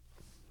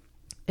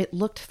it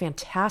looked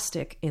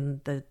fantastic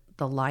in the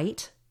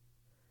light.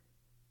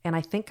 And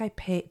I think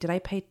did I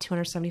pay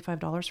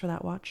 $275 for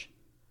that watch?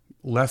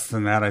 Less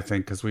than that, I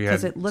think, because we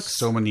had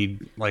so many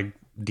like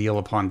deal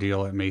upon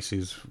deal at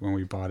Macy's when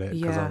we bought it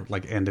because of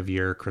like end of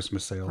year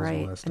Christmas sales.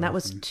 Right. All that stuff. And that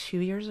was 2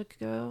 years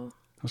ago.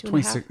 It was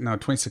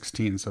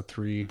 2016. So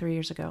 3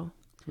 years ago.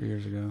 3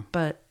 years ago.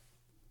 But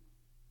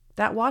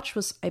That watch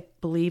was, I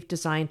believe,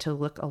 designed to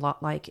look a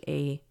lot like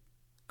a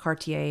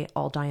Cartier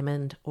all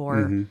diamond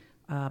or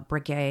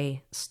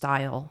Breguet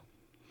style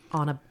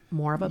on a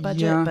more of a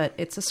budget, but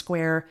it's a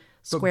square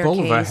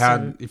Bulova case.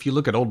 had, if you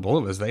look at old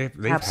Bulovas, they've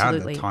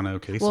had the tonneau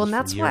cases. Well, and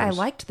that's for why I years.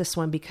 liked this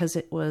one, because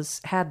it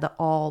had the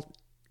all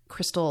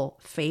crystal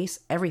face.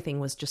 Everything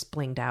was just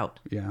blinged out.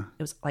 Yeah.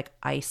 It was like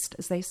iced,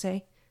 as they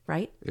say,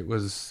 right? It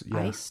was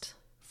Iced.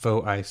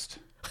 Faux iced.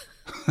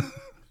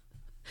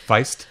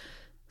 Feist.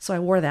 So I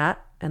wore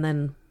that, and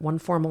then one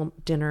formal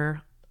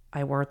dinner,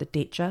 I wore the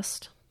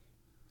Datejust,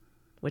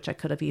 which I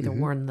could have either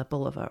worn the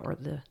Bulova or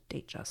the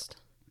Datejust.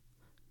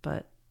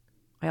 But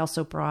I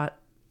also brought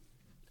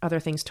other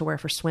things to wear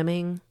for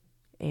swimming,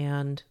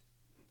 and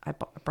I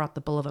brought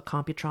the Bulova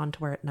Computron to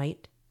wear at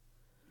night.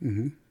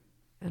 Mm-hmm.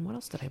 And what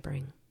else did I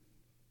bring?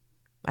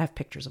 I have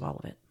pictures of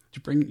all of it.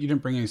 You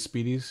didn't bring any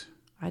Speedies?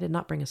 I did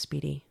not bring a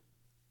Speedy,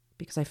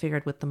 because I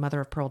figured with the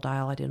mother of pearl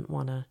dial, I didn't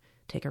want to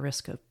take a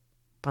risk of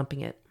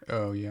bumping it.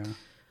 Oh, yeah.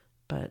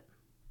 But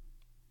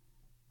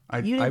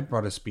I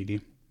brought a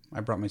Speedy. I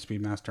brought my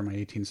Speedmaster, my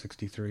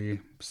 1863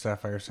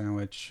 Sapphire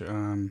Sandwich,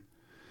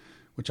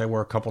 which I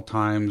wore a couple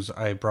times.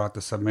 I brought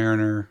the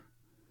Submariner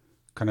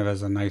kind of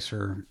as a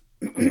nicer,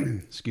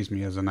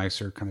 as a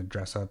nicer kind of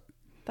dress up.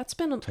 That's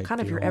been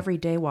kind of your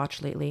everyday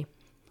watch lately.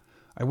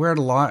 I wear it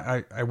a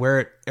lot. I wear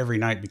it every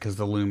night because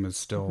the lume is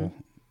still,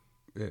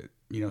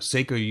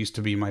 Seiko used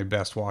to be my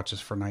best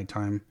watches for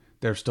nighttime.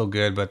 They're still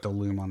good, but the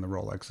lume on the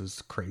Rolex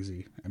is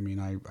crazy. I mean,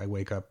 I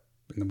wake up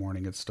in the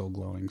morning, it's still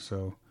glowing.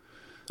 So,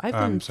 I've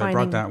been I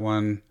brought that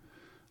one.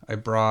 I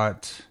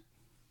brought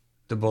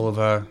the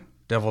Bulova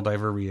Devil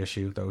Diver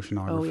reissue, the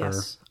Oceanographer. Oh,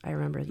 yes. I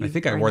remember. I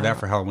think I wore that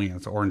for Halloween.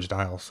 It's an orange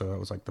dial, so it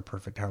was like the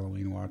perfect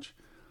Halloween watch.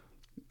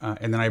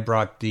 And then I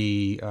brought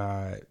the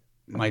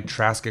my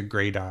Traska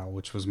gray dial,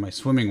 which was my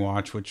swimming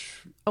watch,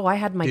 which I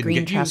had my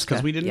green Traska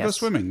because we didn't go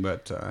swimming,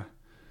 but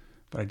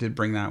I did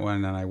bring that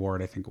one, and I wore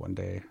it I think one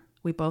day.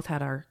 We both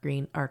had our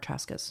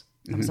Traskas.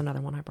 That was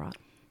another one I brought.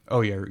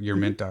 Oh yeah, your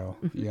mint dial,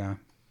 yeah.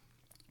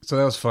 So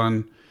that was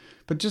fun,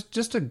 but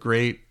just a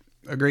great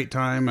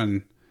time,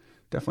 and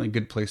definitely a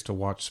good place to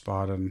watch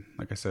Spot. And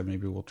like I said,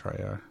 maybe we'll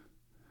try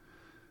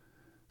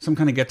some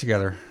kind of get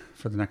together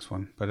for the next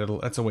one, but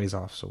that's a ways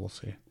off, so we'll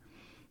see.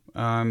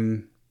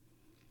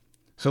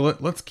 So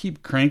let's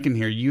keep cranking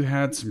here. You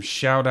had some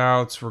shout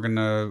outs. We're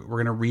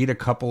gonna read a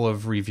couple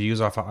of reviews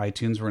off of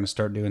iTunes. We're gonna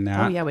start doing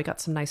that. Oh yeah, we got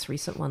some nice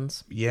recent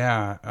ones.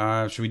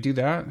 Yeah. Should we do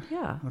that?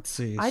 Yeah. Let's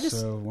see.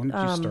 So why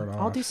don't you start off?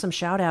 I'll do some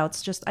shout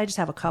outs. I just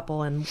have a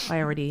couple, and I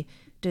already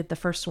did the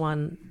first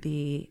one.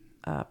 The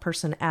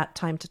person at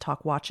Time to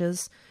Talk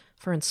Watches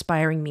for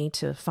inspiring me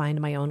to find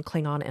my own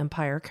Klingon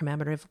Empire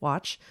commemorative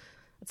watch.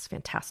 It's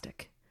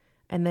fantastic.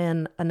 And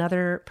then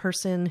another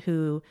person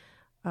who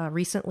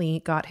recently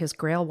got his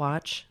Grail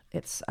watch.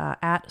 It's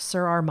at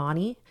Sir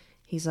Armani.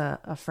 He's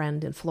a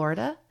friend in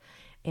Florida,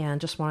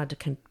 and just wanted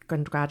to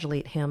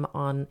congratulate him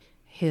on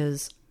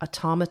his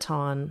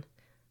Automaton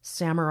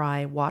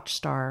Samurai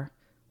Watchstar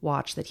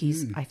watch that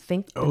he's, I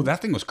think...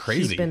 that thing was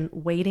crazy. He's been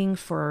waiting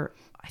for,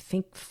 I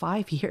think,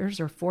 5 years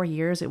or 4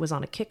 years. It was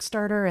on a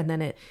Kickstarter, and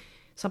then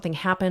something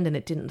happened and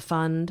it didn't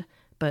fund.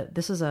 But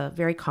this is a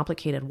very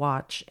complicated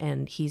watch,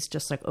 and he's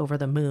just like over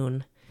the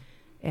moon.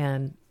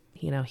 And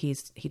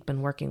he'd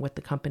been working with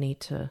the company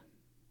to,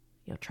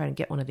 try to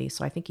get one of these.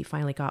 So I think he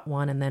finally got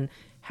one, and then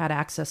had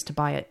access to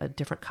buy a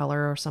different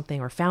color or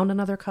something, or found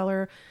another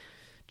color.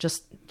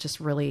 Just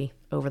really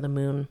over the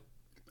moon.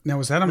 Now,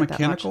 was that a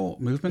mechanical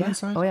movement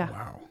inside? Oh yeah.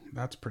 Wow,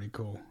 that's pretty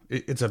cool.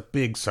 It's a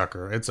big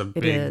sucker. It's a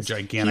big,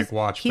 gigantic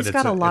watch. He's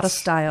got a lot of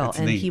style,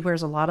 and neat. he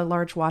wears a lot of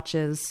large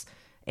watches,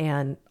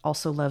 and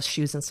also loves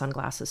shoes and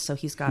sunglasses. So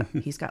he's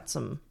got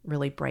some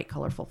really bright,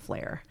 colorful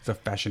flair. It's a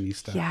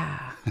fashionista.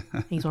 Yeah.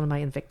 He's one of my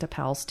Invicta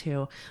pals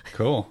too.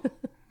 Cool.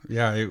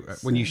 Yeah.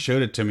 When you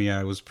showed it to me,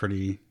 I was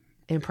pretty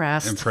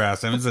impressed.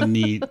 And it's a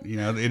neat,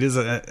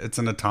 it's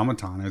an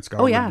automaton. It's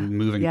got all the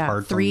moving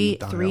parts. Three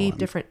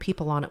different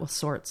people on it with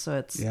sorts. So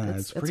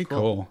it's pretty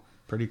cool.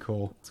 Pretty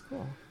cool. It's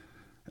cool.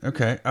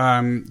 Okay.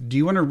 Do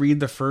you want to read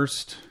the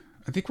first?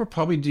 I think we'll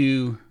probably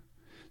do.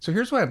 So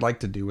here's what I'd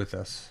like to do with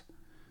this.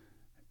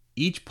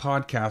 Each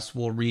podcast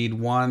will read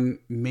one,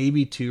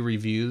 maybe two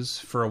reviews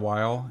for a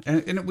while.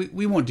 And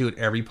we won't do it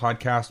every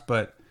podcast,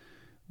 but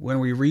when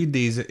we read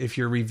these, if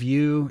your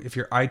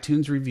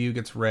iTunes review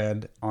gets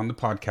read on the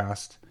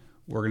podcast,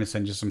 we're going to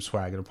send you some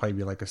swag. It'll probably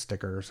be like a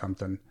sticker or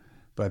something.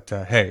 But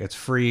hey, it's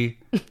free.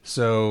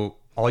 So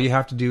all you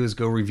have to do is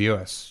go review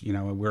us.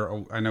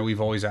 I know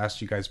we've always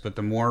asked you guys, but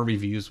the more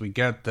reviews we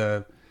get,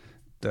 the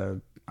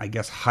I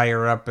guess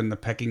higher up in the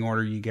pecking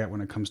order you get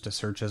when it comes to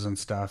searches and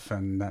stuff,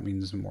 and that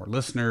means more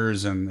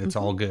listeners, and it's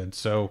all good.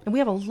 So, and we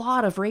have a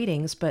lot of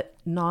ratings, but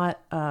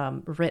not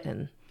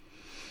written.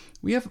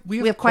 We have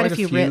quite a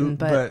few written,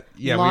 but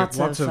yeah, lots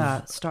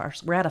of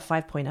stars. We're at a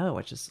 5.0,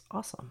 which is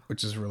awesome.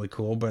 Which is really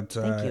cool. But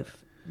thank you,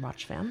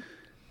 Watch Fam.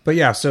 But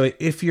yeah, so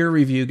if your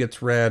review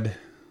gets read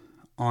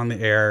on the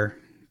air,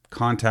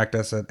 contact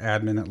us at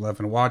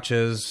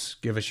admin@11watches.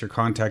 Give us your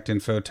contact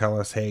info. Tell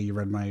us, hey, you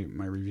read my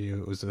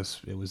review. It was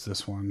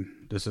this one.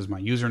 This is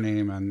my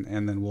username,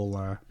 and then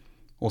we'll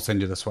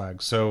send you the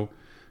swag. So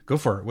go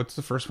for it. What's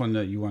the first one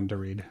that you wanted to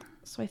read?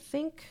 So I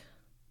think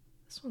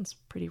this one's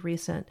pretty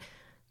recent.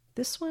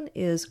 This one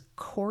is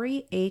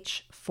Corey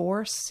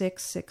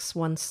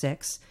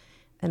H46616,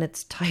 and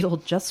it's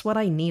titled Just What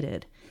I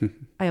Needed.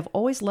 I have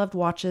always loved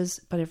watches,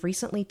 but have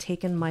recently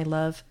taken my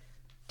love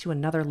to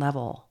another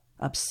level.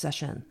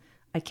 Obsession.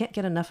 I can't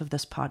get enough of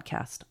this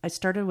podcast. I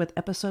started with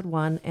episode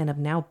 1 and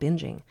am now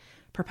binging.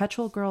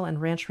 Perpetual Girl and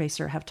Ranch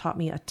Racer have taught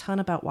me a ton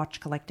about watch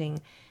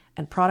collecting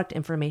and product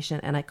information,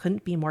 and I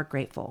couldn't be more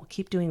grateful.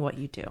 Keep doing what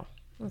you do.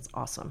 That's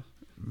awesome.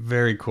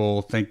 Very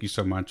cool. Thank you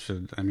so much.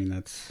 I mean,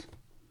 it's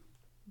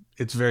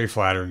very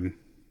flattering.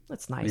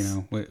 That's nice.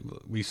 You know,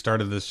 we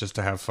started this just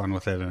to have fun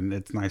with it, and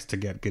it's nice to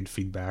get good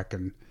feedback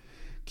and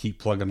keep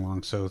plugging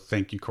along. So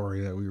thank you, Corey.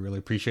 That we really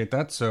appreciate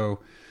that. So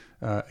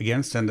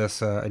again, send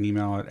us an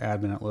email at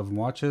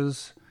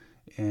admin@11watches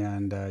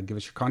and give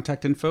us your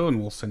contact info, and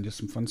we'll send you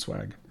some fun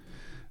swag.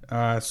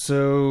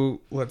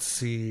 So let's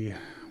see,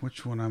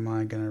 which one am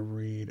I going to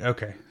read?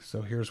 Okay,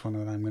 so here's one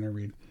that I'm going to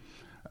read,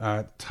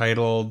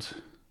 titled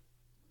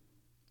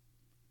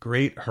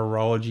Great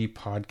Horology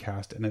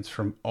Podcast, and it's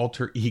from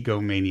Alter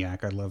Ego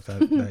Maniac. I love that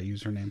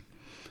username.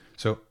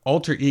 So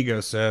Alter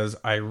Ego says,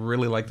 I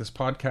really like this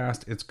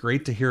podcast. It's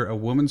great to hear a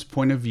woman's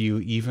point of view,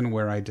 even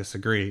where I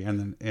disagree. And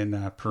then in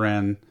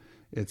paren,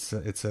 it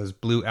says,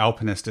 Blue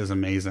Alpinist is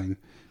amazing.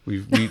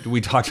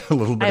 We talked a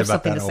little bit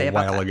about that a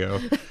while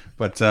ago.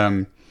 But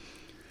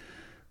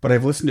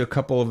I've listened to a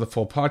couple of the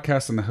full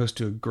podcasts, and the hosts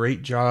do a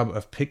great job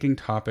of picking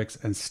topics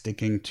and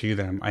sticking to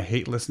them. I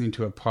hate listening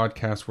to a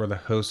podcast where the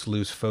hosts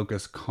lose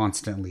focus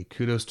constantly.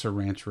 Kudos to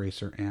Ranch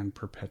Racer and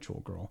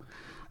Perpetual Girl.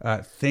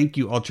 Thank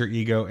you, Alter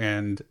Ego.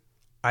 And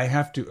I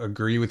have to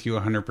agree with you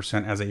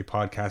 100% as a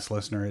podcast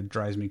listener. It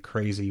drives me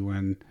crazy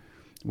when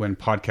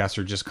podcasts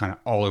are just kind of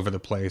all over the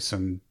place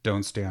and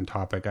don't stay on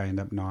topic. I end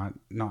up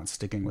not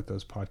sticking with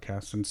those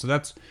podcasts. And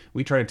so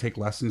we try to take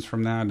lessons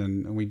from that,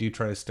 and we do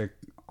try to stick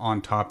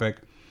on topic.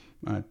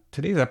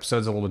 Today's episode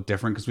is a little bit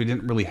different because we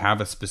didn't really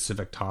have a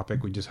specific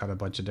topic. We just had a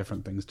bunch of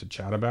different things to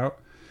chat about.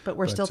 But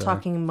we're still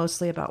talking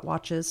mostly about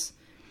watches.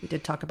 We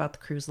did talk about the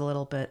cruise a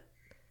little bit.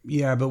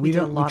 Yeah, but we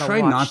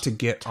try not to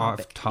get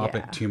off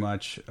topic too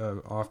much,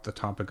 off the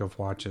topic of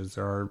watches.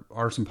 There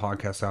are some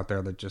podcasts out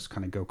there that just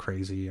kind of go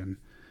crazy and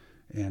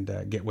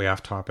get way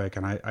off topic,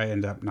 and I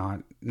end up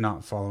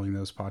not following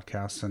those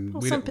podcasts, and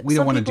we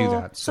don't want to do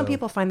that. So. Some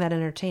people find that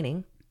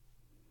entertaining,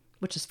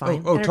 which is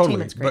fine. Oh,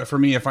 totally. But for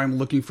me, if I'm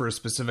looking for a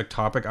specific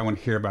topic, I want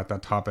to hear about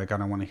that topic. I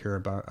don't want to hear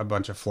about a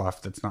bunch of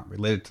fluff that's not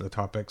related to the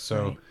topic.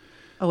 So, right.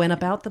 Oh, and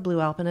about the Blue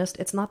Alpinist,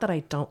 it's not that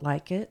I don't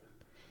like it.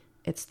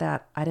 It's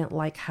that I didn't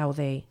like how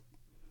they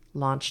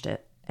launched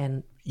it.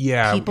 And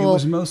yeah, it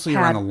was mostly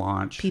around the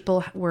launch.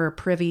 People were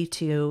privy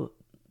to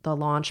the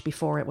launch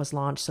before it was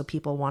launched. So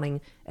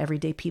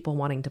everyday people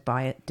wanting to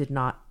buy it did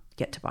not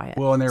get to buy it.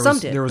 Well, and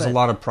there was a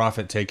lot of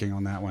profit taking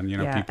on that one. You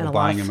know, people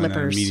buying them and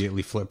then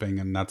immediately flipping.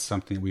 And that's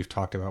something that we've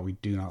talked about. We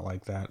do not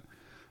like that.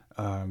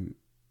 And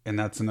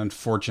that's an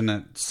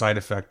unfortunate side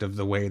effect of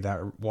the way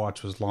that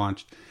watch was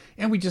launched.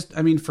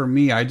 And for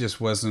me, I just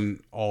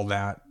wasn't all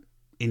that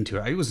into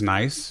it. It was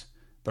nice,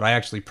 but I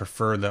actually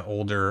prefer the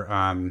older,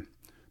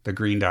 the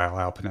green dial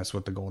Alpinist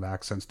with the gold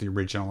accents, the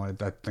original.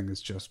 That thing is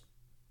just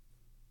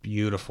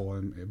beautiful.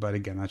 But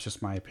again, that's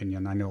just my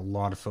opinion. I know a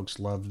lot of folks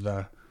love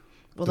the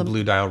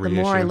blue dial reissue.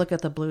 The more I look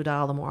at the blue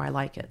dial, the more I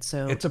like it.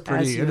 So it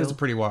is a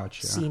pretty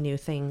watch. Yeah. See new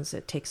things.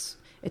 It takes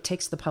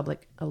the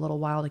public a little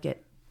while to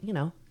get,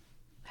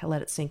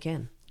 let it sink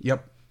in.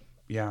 Yep.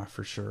 Yeah,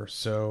 for sure.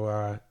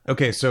 So,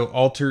 okay. So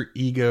Alter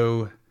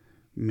Ego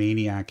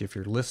Maniac, if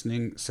you're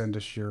listening, send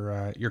us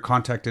your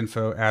contact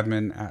info,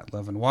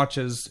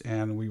 admin@11watches,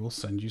 and we will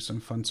send you some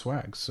fun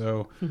swag.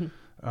 So,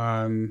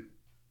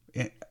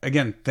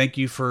 again, thank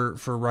you for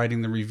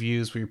writing the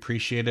reviews. We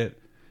appreciate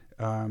it.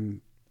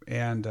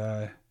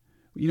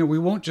 We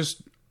won't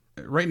just,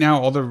 right now,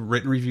 all the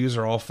written reviews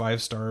are all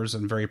 5 stars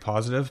and very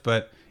positive,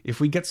 but if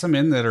we get some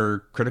in that are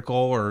critical,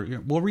 or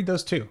we'll read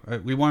those too.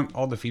 We want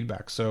all the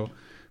feedback. So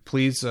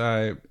please,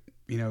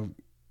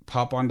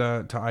 pop onto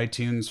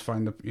iTunes,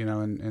 find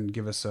and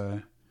give us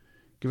a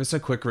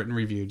quick written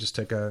review. Just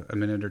take a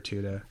minute or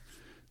two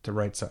to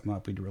write something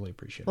up. We'd really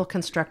appreciate it. Well,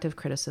 constructive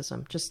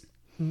criticism, just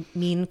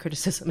mean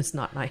criticism is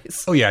not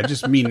nice. Oh yeah,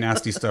 just mean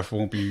nasty stuff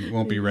won't be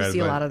read. See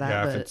a lot of that.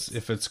 Yeah,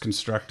 if it's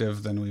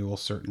constructive, then we will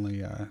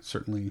certainly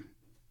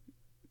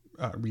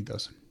read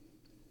those.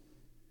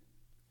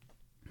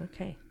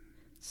 Okay,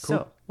 cool.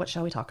 So what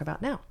shall we talk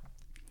about now?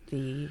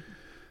 The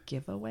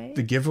giveaway.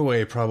 The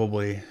giveaway,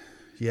 probably.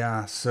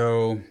 Yeah.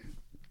 So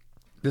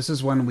this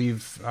is one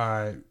we've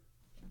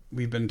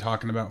been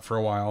talking about for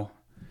a while,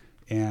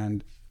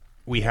 and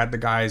we had the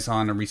guys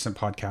on a recent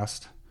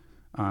podcast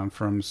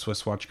from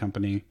Swiss Watch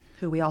Company,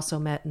 who we also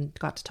met and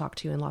got to talk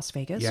to in Las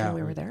Vegas when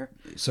we were there.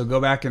 So go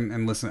back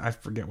and listen. I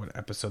forget what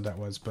episode that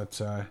was, but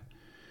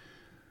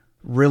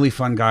Really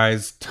fun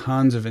guys,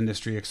 tons of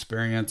industry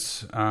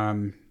experience.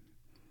 And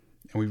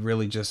we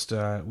really just,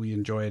 we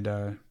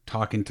enjoyed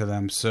talking to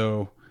them.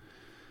 So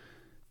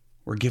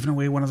we're giving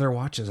away one of their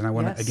watches. And I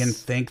want to, again,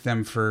 thank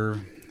them for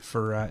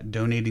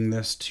donating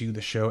this to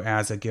the show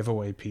as a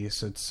giveaway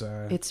piece.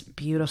 It's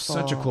beautiful.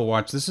 Such a cool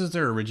watch. This is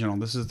their original.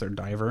 This is their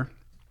diver.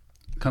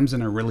 Comes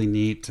in a really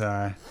neat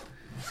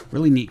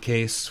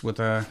case with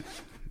a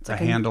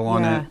handle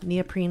on it.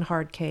 Neoprene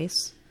hard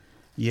case.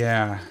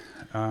 Yeah.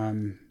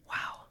 Wow.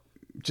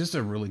 Just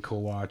a really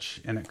cool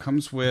watch. And it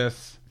comes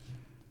with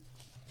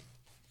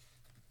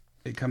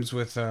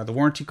the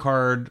warranty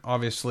card,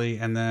 obviously.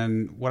 And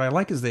then what I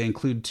like is they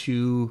include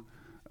 2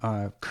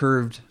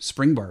 curved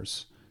spring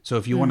bars. So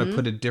if you want to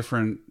put a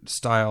different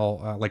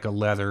style, like a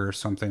leather or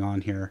something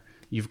on here,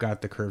 you've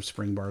got the curved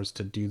spring bars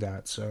to do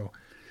that. So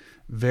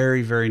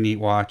very, very neat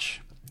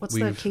watch. What's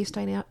the case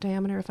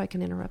diameter, if I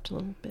can interrupt a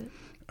little bit?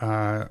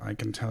 I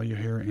can tell you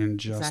here in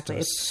just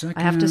a second.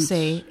 I have to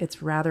say,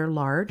 it's rather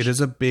large. It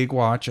is a big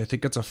watch. I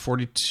think it's a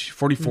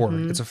 44.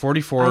 It's a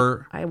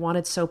 44. I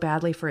wanted so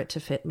badly for it to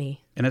fit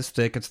me. And it's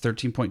thick. It's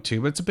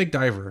 13.2, but it's a big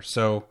diver.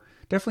 So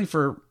definitely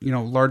for,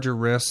 larger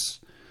wrists.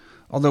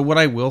 Although what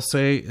I will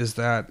say is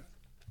that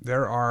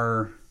there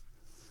are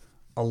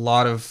a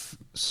lot of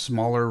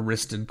smaller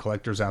wristed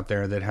collectors out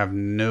there that have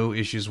no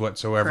issues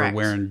whatsoever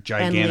wearing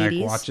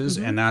gigantic watches,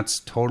 and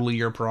that's totally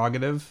your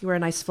prerogative. You wear a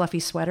nice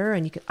fluffy sweater,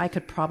 and I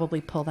could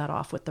probably pull that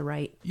off with the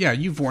right. Yeah,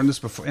 you've worn this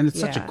before, and it's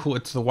such a cool.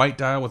 It's the white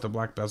dial with the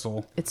black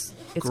bezel. It's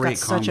got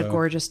such a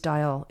gorgeous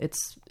dial.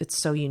 It's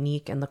so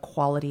unique, and the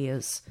quality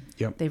is.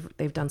 Yep.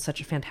 They've done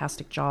such a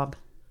fantastic job.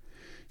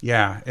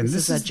 Yeah, and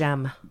this is a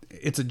gem.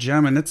 It's a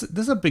gem, and this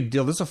is a big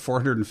deal. This is a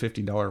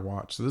 $450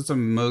 watch, so this is the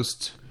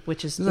most.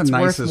 Which is the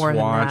nicest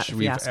watch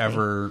we've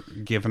ever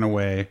given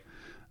away.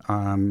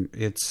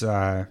 It's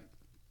a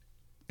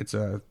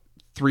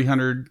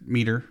 300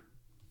 meter,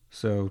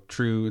 so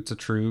it's a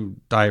true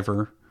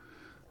diver,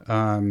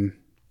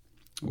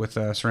 with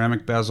a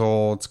ceramic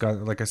bezel. It's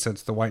got, like I said,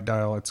 it's the white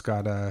dial. It's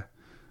got a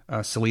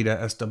Sellita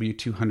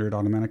SW200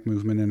 automatic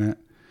movement in it.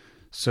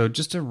 So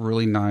just a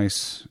really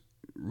nice,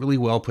 really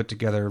well put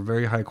together,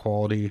 very high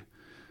quality.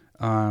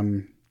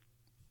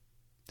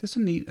 Just a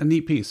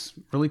neat piece,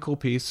 really cool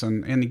piece.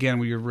 And again,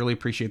 we really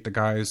appreciate the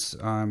guys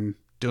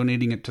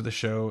donating it to the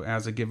show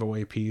as a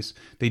giveaway piece.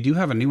 They do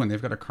have a new one. They've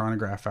got a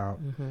chronograph out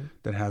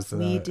that has the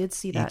We did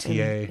see that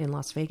ETA. in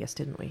Las Vegas,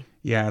 didn't we?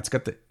 Yeah, it's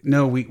got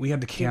we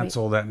had to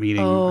cancel that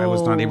meeting. I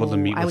was not able to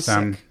meet with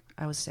them.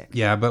 I was sick.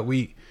 Yeah, but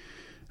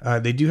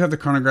they do have the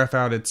chronograph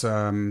out. It's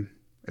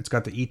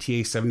got the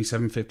ETA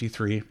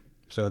 7753,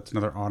 so it's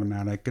another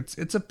automatic.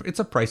 It's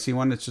a pricey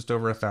one. It's just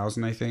over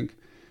 $1,000, I think.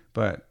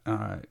 But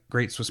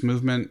great Swiss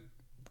movement,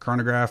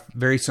 chronograph,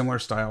 very similar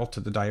style to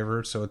the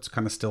diver, so it's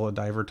kind of still a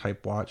diver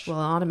type watch. Well,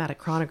 an automatic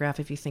chronograph,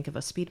 if you think of a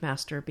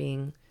Speedmaster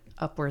being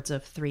upwards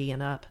of 3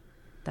 and up,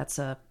 that's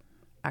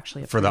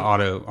actually for the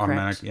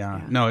automatic.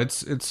 Yeah. No,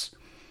 it's.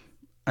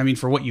 I mean,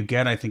 for what you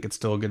get, I think it's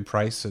still a good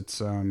price. It's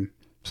so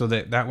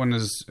that one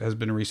has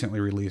been recently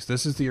released.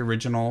 This is the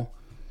original,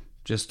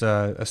 just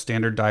a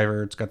standard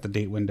diver. It's got the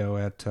date window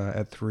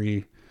at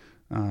 3,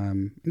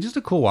 just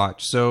a cool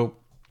watch. So.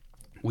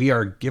 We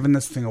are giving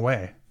this thing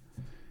away,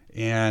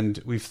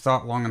 and we've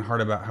thought long and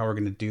hard about how we're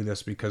going to do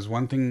this, because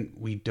one thing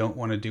we don't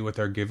want to do with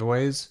our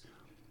giveaways,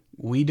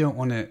 we don't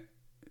want it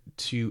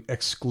to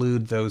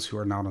exclude those who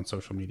are not on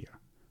social media.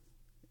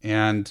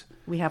 And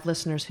we have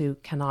listeners who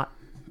cannot.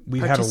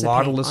 We've had a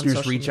lot of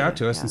listeners reach out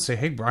to us and say,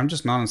 hey, I'm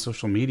just not on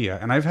social media.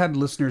 And I've had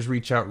listeners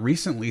reach out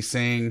recently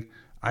saying,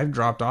 I've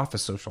dropped off of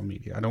social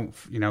media. I don't,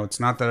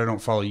 it's not that I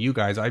don't follow you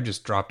guys. I've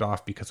just dropped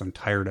off because I'm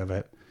tired of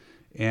it.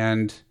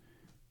 And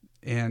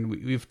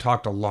we've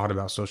talked a lot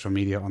about social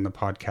media on the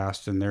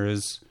podcast, and there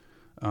is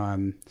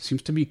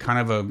seems to be kind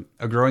of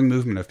a growing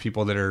movement of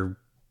people that are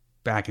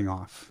backing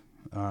off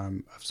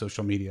of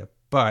social media.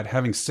 But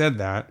having said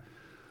that,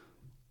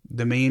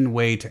 the main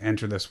way to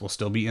enter this will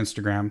still be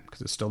Instagram,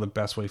 because it's still the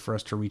best way for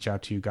us to reach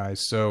out to you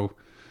guys. So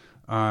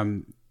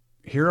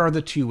here are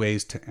the 2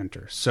 ways to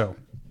enter. So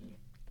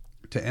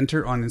to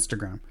enter on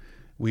Instagram,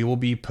 we will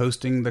be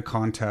posting the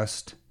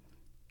contest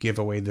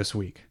giveaway this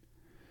week.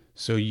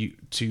 So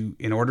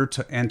in order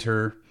to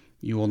enter,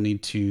 you will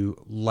need to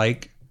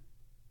like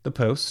the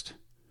post,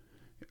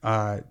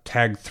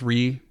 tag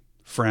 3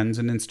 friends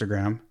in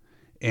Instagram,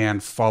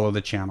 and follow the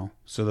channel.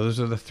 So those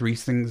are the 3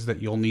 things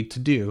that you'll need to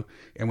do.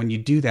 And when you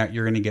do that,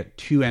 you're going to get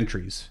 2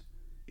 entries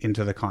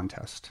into the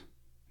contest.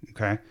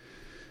 Okay.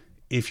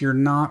 If you're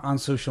not on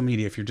social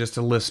media, if you're just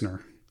a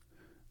listener,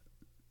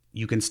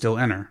 you can still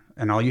enter.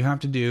 And all you have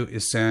to do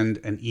is send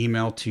an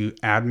email to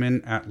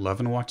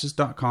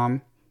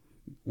admin@loveandwatches.com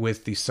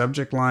with the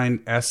subject line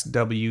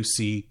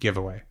SWC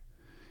giveaway,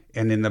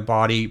 and in the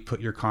body put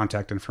your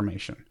contact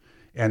information,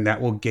 and that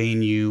will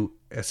gain you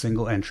a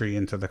single entry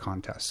into the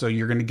contest. So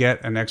you're going to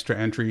get an extra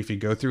entry if you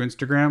go through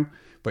Instagram,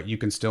 but you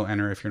can still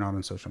enter if you're not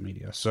on social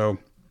media. So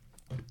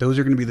those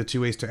are going to be the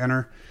 2 ways to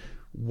enter.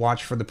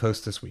 Watch for the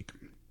post this week.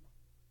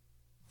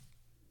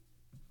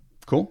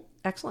 Cool.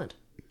 Excellent.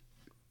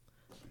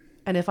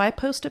 And if I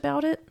post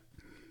about it,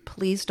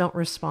 please don't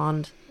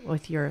respond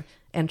with your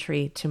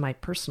entry to my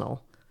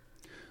personal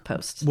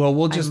post. Well,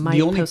 we'll just I might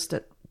post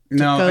it.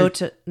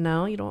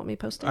 No, you don't want me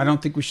posting? I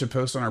don't think we should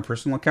post on our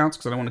personal accounts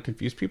because I don't want to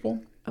confuse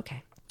people.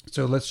 Okay.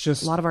 So let's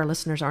just... A lot of our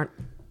listeners aren't,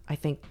 I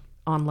think,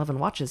 on Love and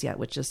Watches yet,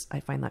 which is, I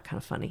find that kind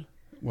of funny.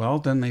 Well,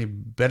 then they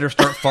better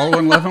start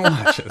following Love and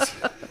Watches.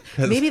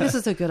 Maybe this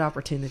is a good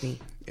opportunity.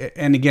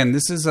 And again,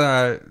 this is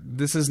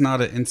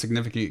not an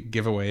insignificant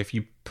giveaway. If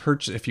you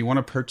want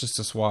to purchase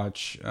this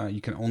watch, you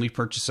can only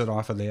purchase it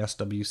off of the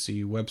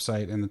SWC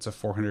website, and it's a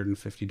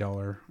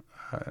 $450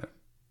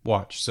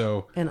 watch.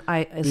 So, and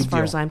as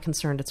far as I'm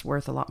concerned, it's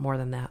worth a lot more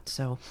than that.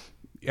 So,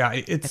 yeah,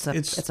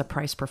 it's a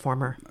price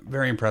performer.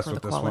 Very impressed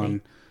with this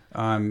one.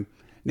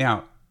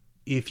 Now,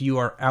 if you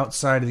are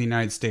outside of the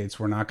United States,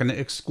 we're not going to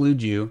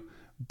exclude you,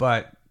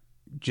 but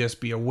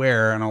just be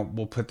aware, and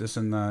we'll put this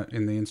in the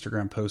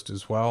Instagram post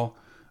as well.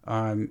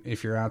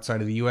 If you're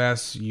outside of the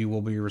U.S., you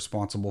will be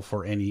responsible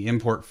for any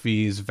import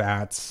fees,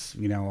 VATs,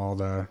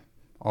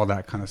 all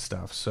that kind of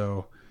stuff.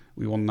 So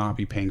we will not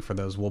be paying for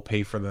those. We'll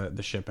pay for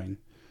the shipping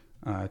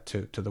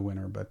to the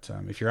winner. But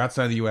if you're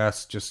outside of the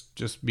U.S.,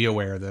 just be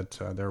aware that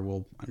there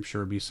will, I'm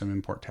sure, be some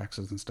import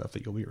taxes and stuff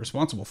that you'll be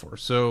responsible for.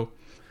 So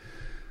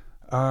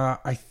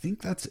I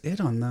think that's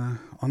it on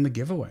the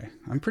giveaway.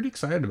 I'm pretty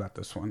excited about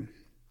this one.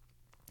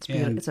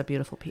 It's a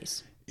beautiful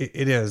piece.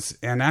 It is.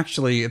 And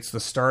actually, it's the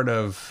start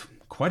of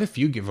quite a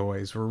few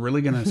giveaways. We're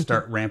really going to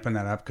start ramping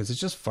that up because it's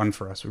just fun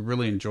for us. We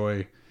really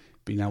enjoy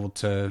being able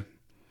to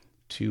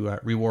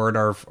reward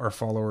our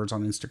followers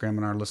on Instagram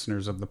and our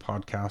listeners of the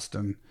podcast.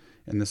 And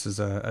this is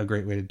a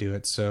great way to do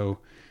it. So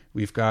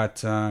we've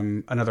got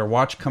another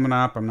watch coming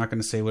up. I'm not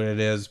going to say what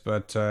it is,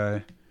 but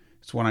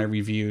it's one I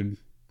reviewed,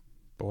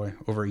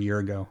 over a year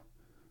ago.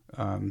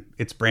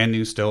 It's brand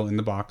new still in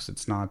the box.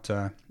 It's not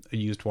a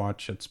used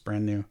watch. It's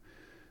brand new.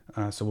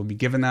 So we'll be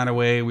giving that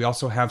away. We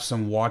also have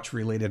some watch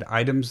related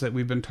items that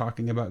we've been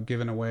talking about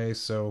giving away.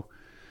 So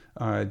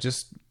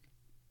just,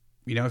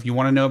 if you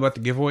want to know about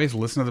the giveaways,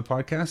 listen to the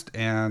podcast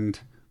and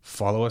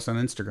follow us on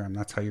Instagram.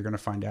 That's how you're going to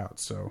find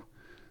out. So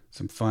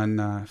some fun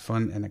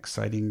and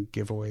exciting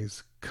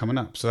giveaways coming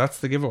up. So that's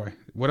the giveaway.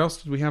 What else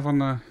did we have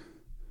on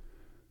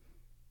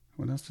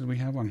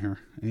here?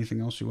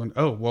 Anything else you want?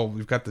 Oh, well,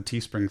 we've got the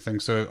Teespring thing.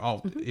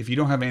 So if you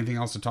don't have anything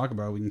else to talk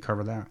about, we can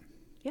cover that.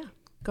 Yeah,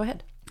 go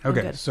ahead.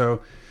 Okay.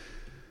 So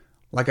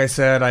like I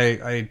said,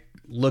 I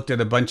looked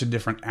at a bunch of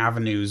different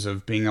avenues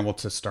of being able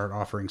to start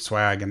offering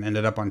swag and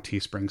ended up on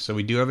Teespring. So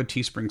we do have a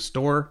Teespring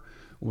store.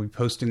 We'll be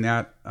posting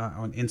that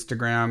on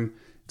Instagram.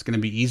 It's going to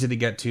be easy to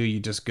get to. You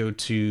just go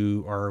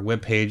to our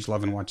webpage,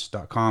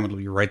 loveandwatches.com. It'll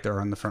be right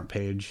there on the front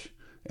page,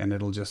 and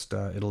it'll just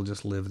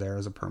live there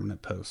as a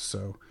permanent post.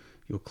 So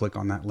you'll click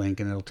on that link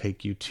and it'll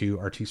take you to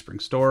our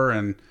Teespring store.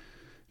 And,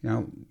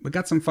 we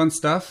got some fun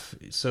stuff.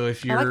 So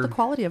if you're... I like the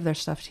quality of their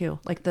stuff too.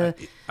 Like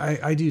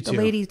I do too. The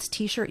lady's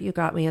t-shirt you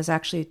got me is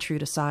actually true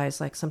to size.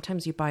 Like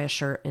sometimes you buy a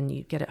shirt and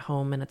you get it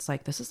home and it's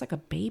like, this is like a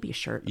baby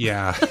shirt.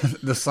 Yeah.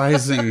 The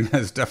sizing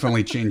has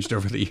definitely changed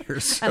over the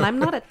years. So. And I'm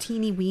not a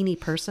teeny weeny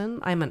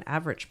person. I'm an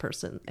average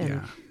person.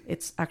 And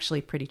it's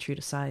actually pretty true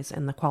to size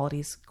and the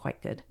quality's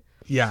quite good.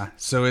 Yeah.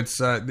 So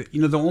it's,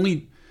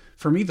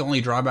 for me, the only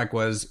drawback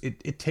was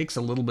it takes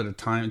a little bit of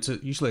time. It's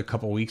usually a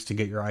couple weeks to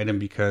get your item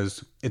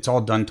because it's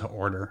all done to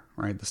order,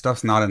 right? The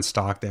stuff's not in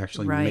stock. They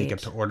actually make it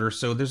to order.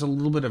 So there's a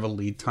little bit of a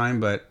lead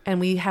time, and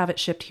we have it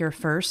shipped here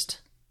first.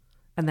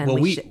 And then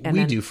we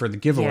do for the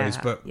giveaways,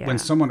 but when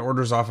someone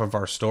orders off of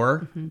our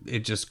store,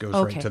 it just goes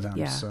right to them.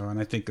 Yeah. So, and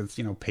I think it's,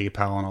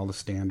 PayPal and all the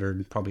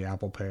standard, probably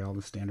Apple Pay, all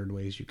the standard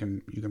ways you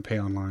can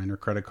pay online or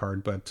credit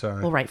card. But,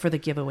 for the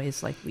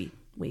giveaways, like we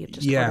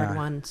just ordered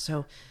one.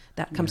 So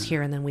that comes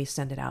here and then we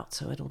send it out.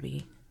 So it'll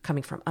be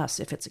coming from us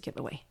if it's a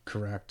giveaway.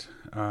 Correct.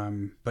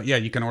 But yeah,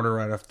 you can order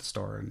right off the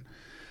store. And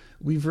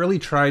we've really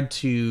tried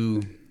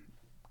to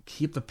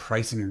keep the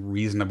pricing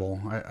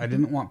reasonable. I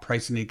didn't want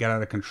pricing to get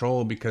out of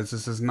control because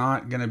this is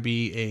not going to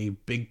be a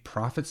big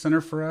profit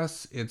center for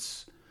us.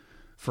 It's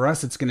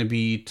going to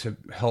be to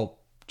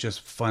help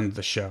just fund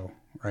the show,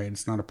 right?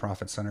 It's not a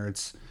profit center.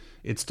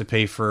 It's to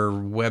pay for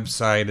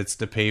website. It's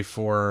to pay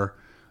for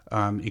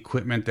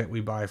equipment that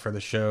we buy for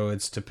the show.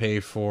 It's to pay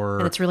for,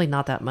 and it's really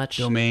not that much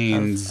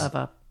domains.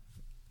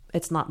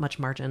 It's not much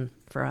margin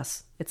for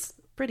us. It's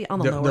pretty on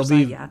the lower there'll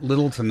side. Be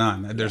little to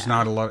none. There's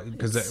not a lot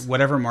because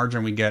whatever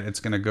margin we get, it's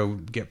going to go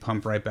get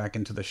pumped right back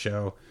into the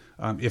show.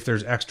 If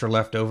there's extra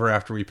left over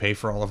after we pay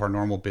for all of our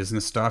normal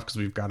business stuff, because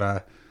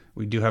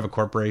we do have a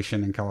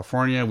corporation in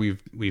California.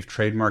 We've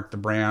trademarked the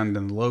brand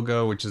and the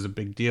logo, which is a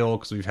big deal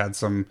because we've had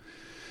some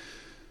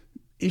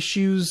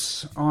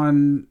issues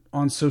on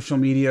social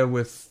media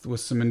with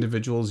some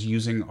individuals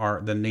using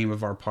the name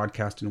of our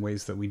podcast in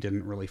ways that we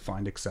didn't really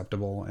find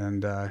acceptable,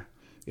 and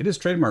it is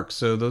trademarked,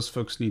 so those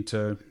folks need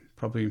to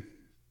probably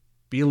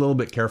be a little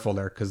bit careful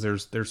there because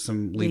there's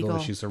some legal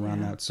issues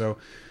around that. So,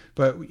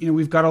 but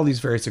we've got all these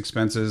various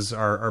expenses,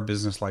 our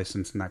business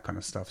license and that kind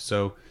of stuff,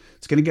 so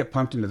it's going to get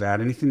pumped into that.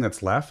 Anything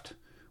that's left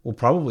we'll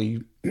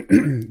probably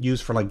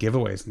use for like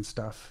giveaways and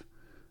stuff.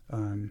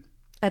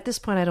 At this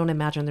point, I don't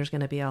imagine there's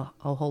going to be a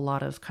whole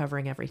lot of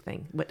covering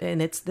everything.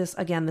 And it's this,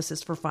 again, this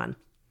is for fun.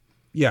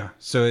 Yeah.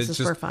 So it's This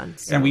is just for fun.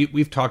 So. And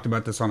we've talked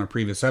about this on a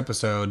previous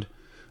episode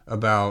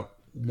about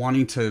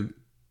wanting to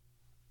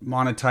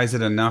monetize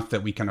it enough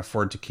that we can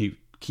afford to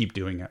keep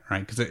doing it, right?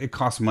 Because it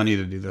costs money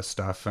to do this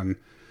stuff, and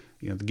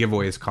the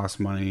giveaways cost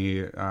money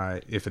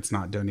if it's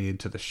not donated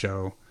to the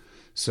show.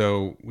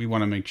 So we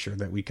want to make sure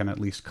that we can at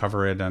least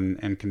cover it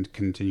and can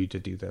continue to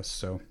do this.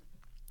 So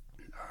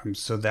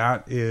so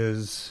that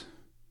is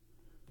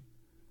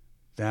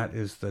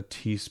the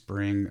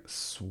Teespring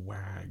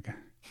swag.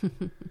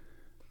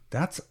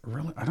 That's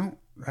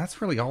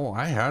really all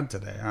I had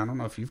today. I don't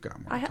know if you've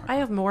got more. I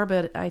have more,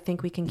 but I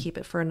think we can keep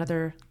it for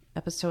another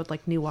episode,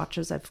 like new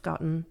watches I've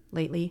gotten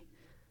lately,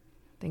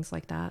 things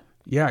like that.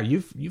 Yeah,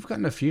 you've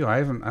gotten a few.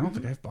 I don't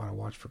think I've bought a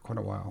watch for quite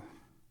a while.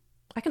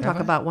 I can talk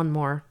about one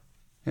more.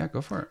 Yeah,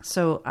 go for it.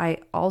 So I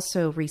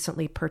also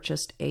recently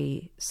purchased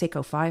a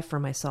Seiko 5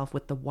 for myself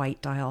with the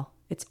white dial.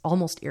 It's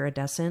almost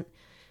iridescent,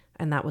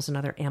 and that was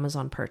another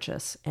Amazon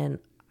purchase. And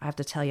I have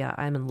to tell you,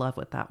 I'm in love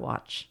with that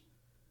watch.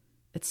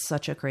 It's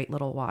such a great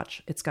little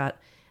watch.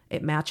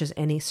 It matches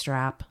any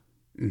strap.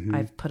 Mm-hmm.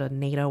 I've put a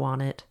NATO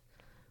on it.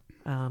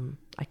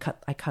 I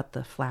cut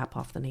the flap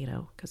off the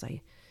NATO because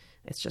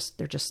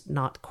they're just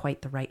not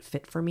quite the right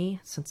fit for me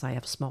since I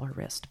have a smaller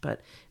wrist.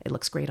 But it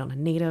looks great on a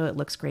NATO. It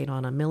looks great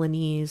on a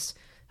Milanese.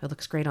 It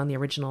looks great on the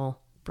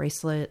original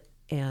bracelet,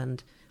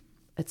 and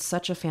it's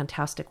such a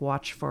fantastic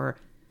watch for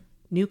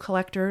new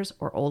collectors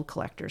or old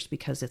collectors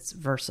because it's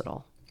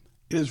versatile.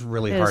 It is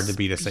really hard to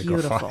beat a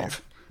Seiko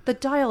 5. The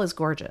dial is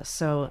gorgeous,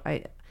 so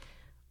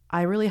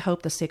I really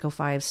hope the Seiko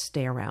 5s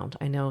stay around.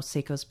 I know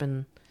Seiko's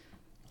been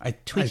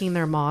tweaking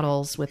their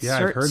models with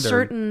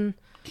certain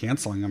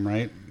canceling them,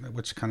 right?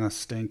 Which kind of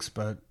stinks,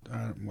 but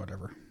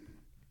whatever.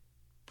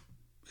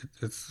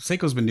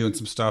 Seiko's been doing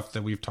some stuff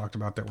that we've talked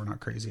about that we're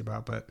not crazy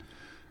about, but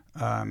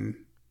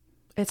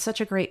it's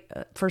such a great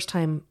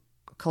first-time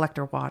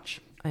collector watch.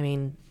 I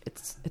mean,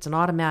 it's an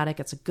automatic.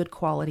 It's a good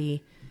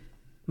quality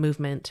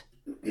movement.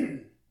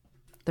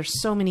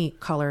 There's so many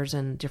colors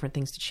and different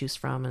things to choose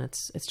from, and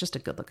it's just a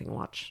good-looking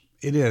watch.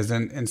 It is,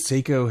 and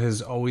Seiko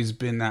has always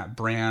been that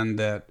brand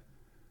that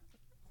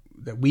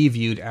we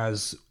viewed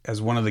as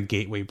one of the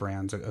gateway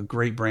brands, a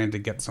great brand to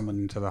get someone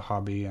into the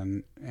hobby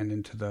and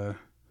into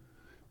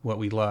what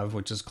we love,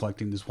 which is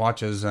collecting these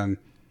watches. And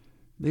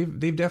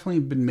they've definitely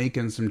been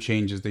making some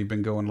changes. They've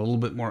been going a little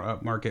bit more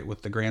upmarket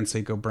with the Grand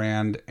Seiko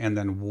brand, and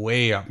then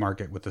way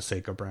upmarket with the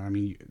Seiko brand. I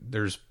mean,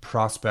 there's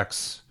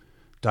Prospex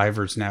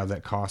divers now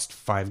that cost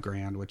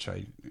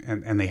 $5,000,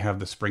 and they have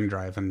the spring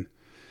drive, and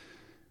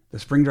the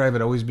spring drive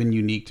had always been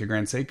unique to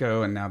Grand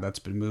Seiko, and now that's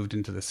been moved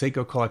into the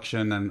Seiko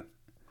collection. And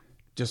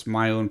just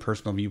my own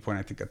personal viewpoint,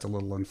 I think that's a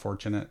little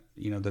unfortunate,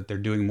 that they're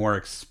doing more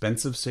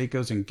expensive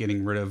Seikos and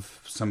getting rid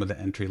of some of the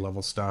entry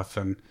level stuff.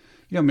 And,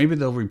 maybe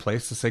they'll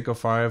replace the Seiko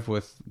 5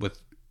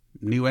 with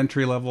new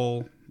entry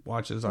level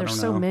watches. I don't know. There's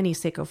so many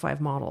Seiko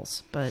 5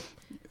 models, but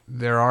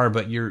there are,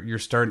 but you're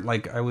starting,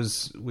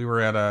 we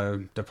were at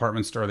a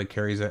department store that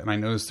carries it, and I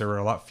noticed there were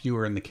a lot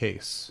fewer in the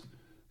case.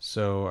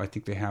 So I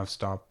think they have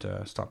stopped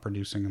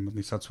producing them. At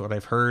least that's what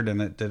I've heard,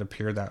 and it did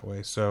appear that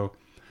way. So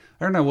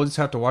I don't know. We'll just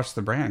have to watch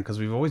the brand because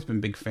we've always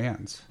been big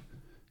fans,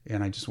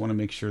 and I just want to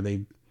make sure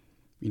they,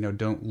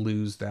 don't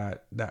lose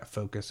that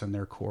focus and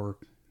their core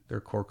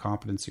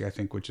competency. I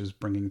think, which is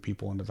bringing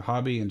people into the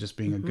hobby and just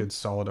being a good,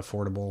 solid,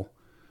 affordable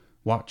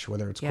watch,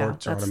 whether it's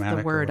quartz or automatic.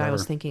 The word I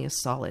was thinking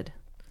is solid.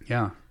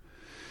 Yeah.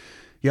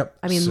 Yep.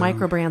 I mean,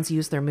 micro brands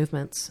use their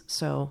movements.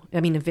 So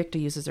I mean, Invicta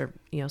uses their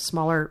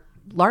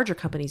larger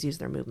companies use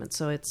their movements.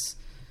 So it's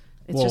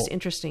just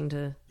interesting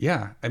to.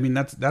 Yeah, I mean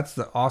that's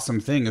the awesome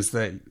thing is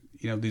that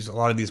a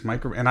lot of these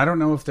micro, and I don't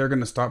know if they're going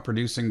to stop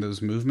producing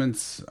those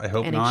movements. I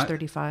hope not.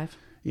 NH35.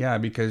 Yeah,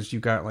 because you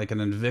got like an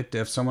Invicta.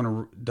 If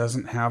someone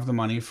doesn't have the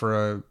money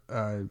for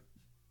a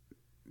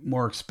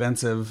more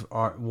expensive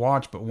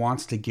watch, but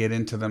wants to get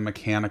into the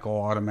mechanical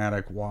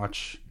automatic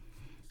watch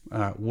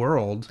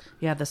world,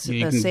 yeah, the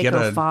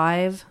Seiko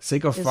 5.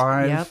 Seiko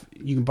 5. Yep.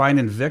 You can buy an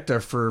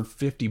Invicta for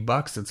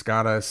 $50. It's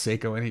got a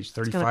Seiko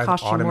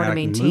NH35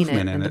 automatic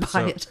movement in it.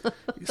 So,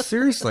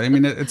 seriously, I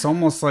mean, it's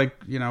almost like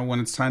when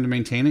it's time to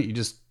maintain it, you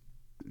just,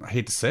 I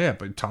hate to say it,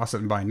 but toss it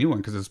and buy a new one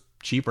because it's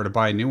cheaper to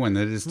buy a new one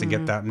than it is to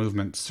get that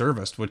movement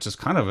serviced, which is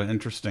kind of an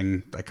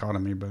interesting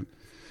dichotomy. But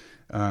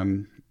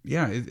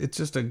it's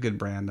just a good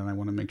brand, and I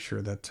want to make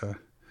sure that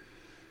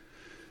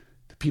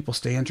people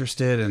stay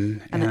interested and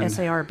the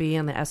SARB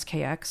and the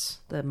SKX,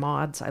 the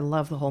mods. I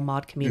love the whole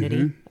mod community.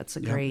 Mm-hmm. That's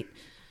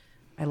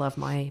I love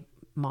my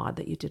mod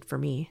that you did for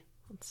me.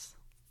 It's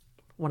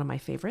one of my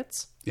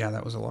favorites. Yeah,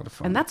 that was a lot of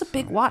fun. And that's a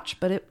big watch,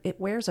 but it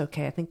wears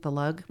okay. I think the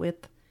lug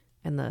width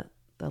and the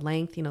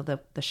length,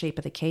 the shape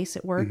of the case,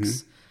 it works.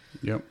 Mm-hmm.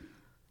 Yep.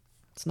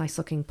 It's a nice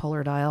looking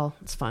polar dial.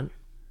 It's fun.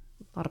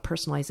 A lot of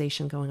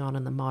personalization going on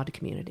in the mod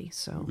community.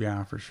 So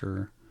yeah, for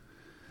sure.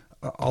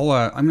 I'm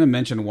going to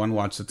mention one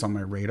watch that's on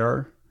my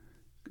radar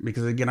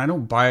because again, I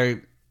don't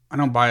buy I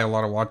don't buy a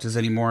lot of watches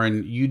anymore,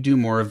 and you do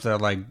more of the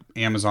like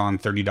Amazon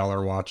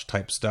 $30 watch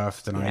type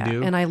stuff than I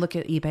do. And I look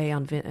at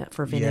eBay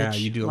for vintage. Yeah,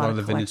 you do a lot of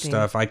the vintage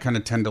stuff. I kind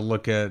of tend to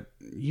look at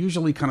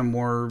usually kind of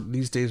more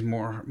these days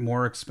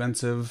more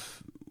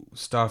expensive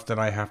stuff that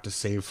I have to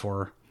save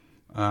for.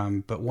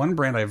 But one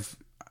brand I've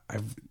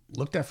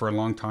looked at for a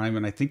long time,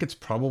 and I think it's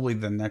probably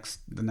the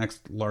next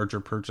larger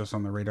purchase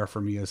on the radar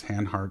for me is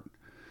Hanhart.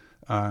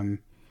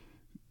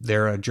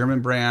 They're a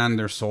German brand.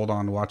 They're sold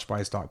on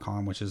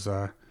watchbuys.com, which is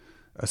a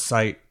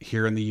site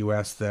here in the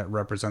US that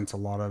represents a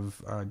lot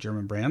of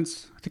German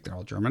brands. I think they're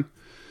all German.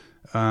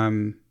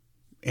 And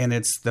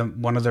it's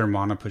one of their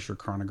monopusher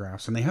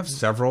chronographs. And they have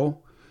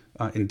several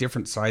in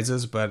different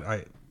sizes, but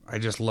I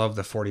just love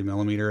the 40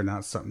 millimeter, and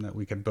that's something that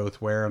we could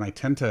both wear. And I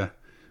tend to,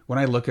 when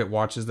I look at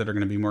watches that are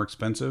going to be more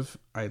expensive,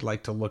 I'd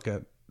like to look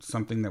at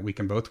something that we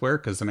can both wear,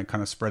 because then it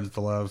kind of spreads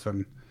the love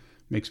and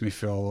makes me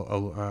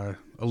feel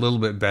a little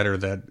bit better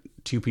that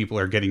two people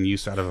are getting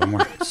use out of a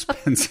more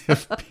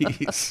expensive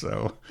piece.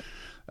 So,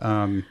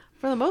 for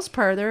the most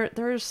part,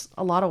 there's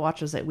a lot of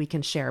watches that we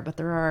can share, but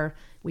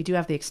we do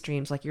have the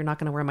extremes. Like, you're not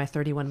going to wear my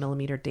 31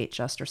 millimeter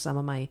Datejust or some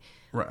of my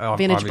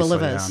vintage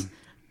Bolivas.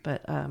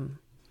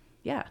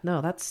 Yeah.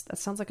 But that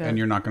sounds like and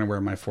you're not going to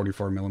wear my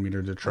 44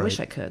 millimeter Detroit. I wish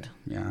I could.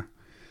 Yeah,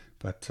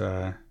 but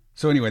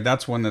so anyway,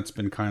 that's one that's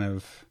been kind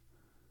of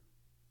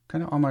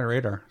on my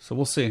radar. So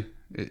we'll see.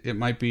 It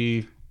might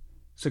be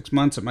 6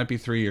 months, it might be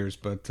 3 years,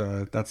 but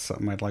that's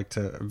something I'd like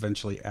to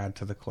eventually add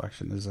to the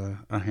collection is a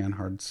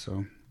Hanhart.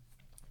 So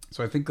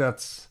I think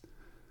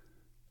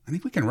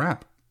we can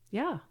wrap.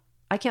 Yeah.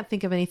 I can't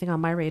think of anything on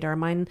my radar.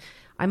 Mine,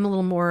 I'm a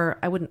little more,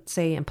 I wouldn't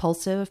say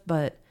impulsive,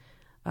 but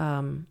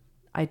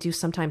I do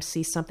sometimes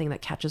see something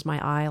that catches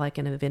my eye, like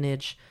in a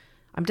vintage.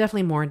 I'm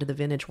definitely more into the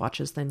vintage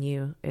watches than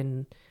you.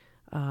 And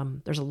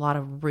there's a lot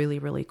of really,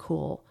 really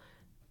cool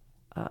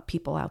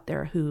people out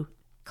there who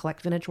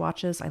collect vintage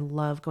watches. I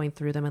love going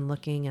through them and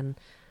looking, and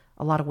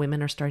a lot of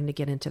women are starting to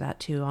get into that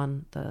too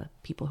on the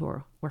people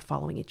who we're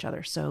following each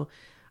other. So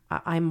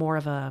I'm more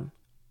of a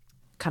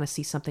kind of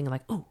see something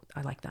like, oh,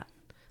 I like that.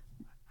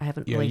 I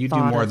haven't really you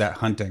thought do more of that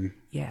hunting.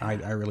 Yeah.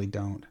 I really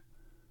don't.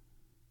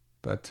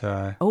 But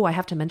I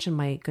have to mention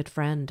my good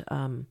friend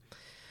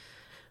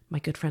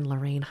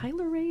Lorraine. Hi,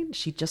 Lorraine.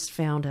 She just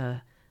found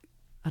an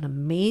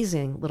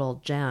amazing little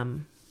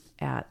gem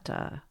at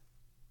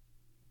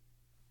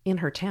in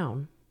her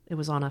town. It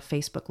was on a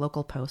Facebook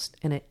local post,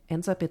 and it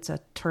ends up it's a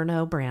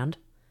Tourneau brand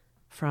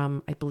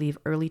from, I believe,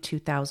 early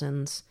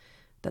 2000s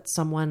that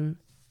someone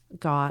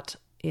got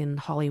in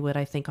Hollywood,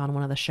 I think, on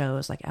one of the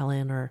shows like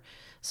Ellen or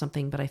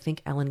something, but I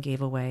think Ellen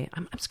gave away,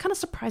 I'm kind of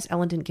surprised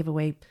Ellen didn't give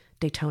away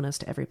Daytonas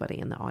to everybody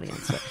in the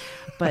audience,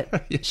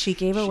 but she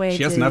gave away.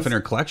 She has enough in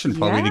her collection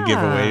probably to give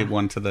away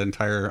one to the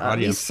entire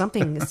audience.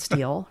 Something to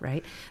steal,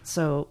 right?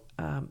 So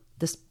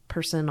this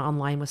person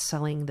online was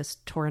selling this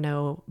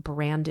Tourneau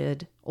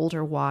branded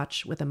older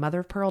watch with a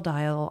mother of pearl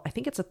dial. I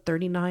think it's a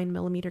 39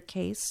 millimeter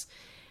case,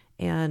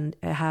 and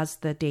it has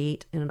the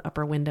date in an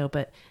upper window,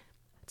 but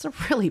it's a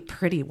really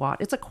pretty watch.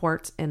 It's a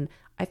quartz, and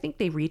I think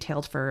they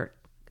retailed for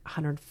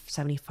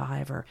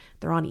 175, or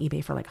they're on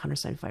eBay for like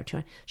 175,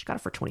 200. She got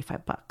it for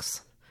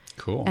 $25.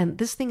 Cool. And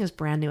this thing is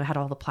brand new. It had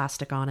all the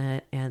plastic on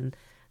it, and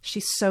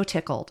she's so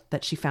tickled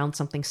that she found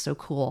something so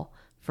cool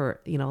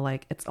for,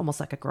 like, it's almost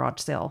like a garage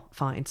sale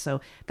find.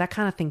 So that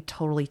kind of thing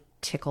totally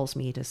tickles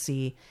me to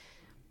see,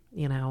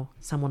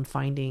 someone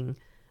finding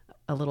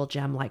a little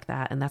gem like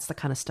that. And that's the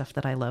kind of stuff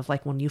that I love.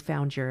 Like when you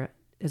found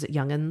is it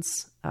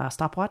Youngins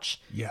stopwatch?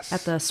 Yes.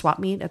 At the swap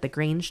meet at the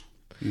Grange.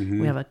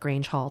 Mm-hmm. We have a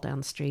Grange Hall down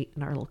the street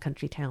in our little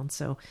country town.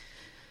 So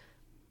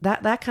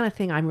that kind of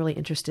thing I'm really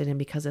interested in,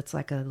 because it's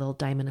like a little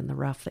diamond in the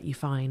rough that you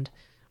find.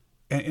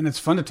 And it's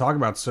fun to talk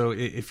about. So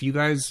if you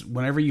guys,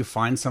 whenever you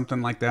find something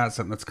like that,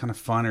 something that's kind of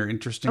fun or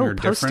interesting or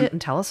different. Post it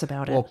and tell us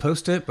about it. Well,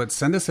 post it, but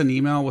send us an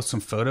email with some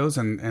photos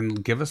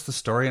and give us the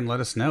story and let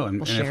us know.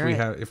 And,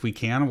 if we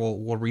can,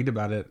 we'll read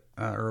about it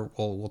or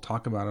we'll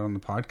talk about it on the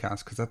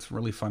podcast, because that's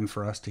really fun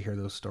for us to hear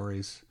those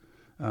stories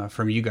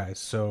from you guys.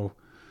 So,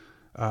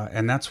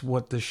 and that's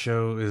what this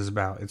show is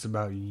about. It's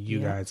about you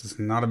guys. It's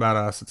not about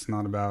us. It's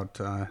not about,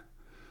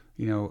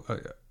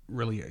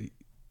 really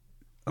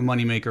a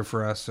moneymaker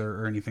for us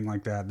or anything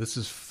like that. This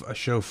is a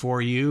show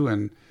for you,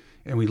 and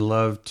we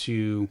love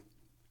to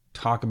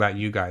talk about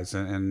you guys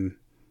and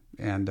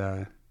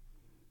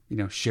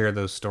share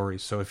those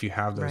stories. So if you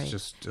have those,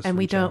 just and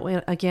we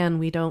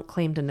don't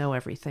claim to know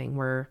everything.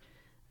 We're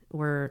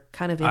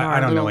kind of in our. I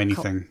don't know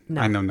anything.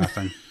 No. I know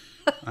nothing.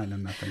 I know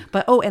nothing.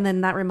 But and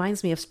then that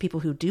reminds me of people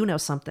who do know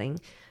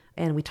something.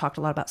 And we talked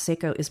a lot about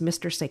Seiko, is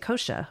Mr.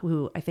 Seikosha,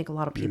 who I think a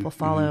lot of people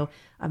follow.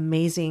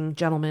 Amazing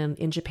gentleman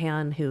in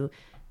Japan who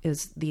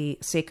is the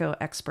Seiko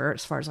expert,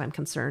 as far as I'm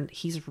concerned.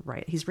 He's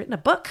written a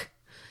book,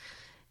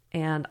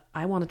 and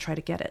I want to try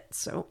to get it.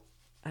 So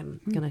I'm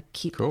going to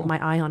keep my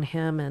eye on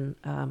him. And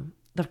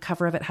the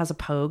cover of it has a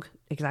Pogue,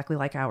 exactly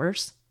like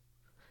ours,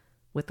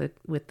 with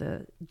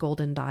the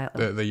golden dial.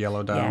 The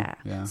yellow dial.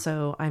 Yeah.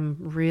 So I'm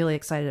really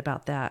excited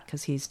about that,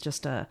 because he's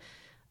just an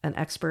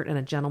expert and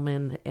a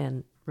gentleman,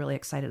 and really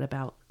excited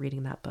about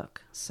reading that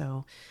book.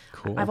 So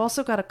Cool. I've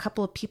also got a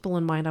couple of people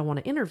in mind I want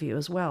to interview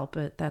as well,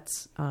 but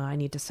that's, I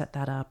need to set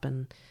that up.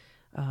 And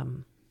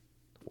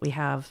we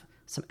have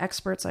some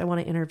experts I want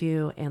to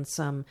interview and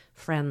some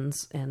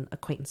friends and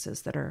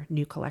acquaintances that are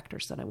new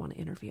collectors that I want to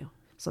interview.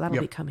 So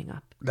that'll be coming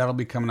up. That'll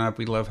be coming up.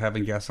 We love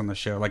having guests on the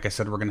show. Like I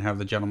said, we're going to have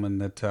the gentleman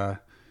that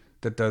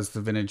does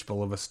the vintage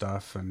Bulova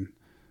stuff, and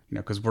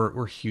because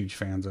we're huge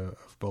fans of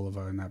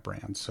Bulova and that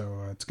brand.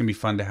 So it's going to be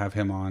fun to have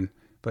him on.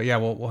 But yeah,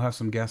 we'll have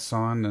some guests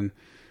on, and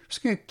we're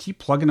just going to keep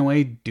plugging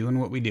away, doing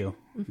what we do.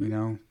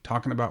 Mm-hmm.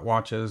 Talking about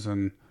watches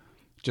and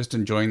just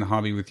enjoying the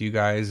hobby with you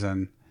guys,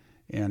 and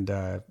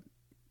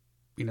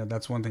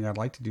that's one thing I'd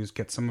like to do is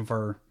get some of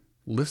our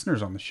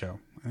listeners on the show.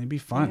 It'd be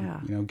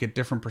fun, get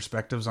different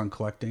perspectives on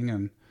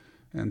collecting,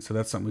 and so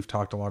that's something we've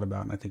talked a lot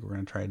about, and I think we're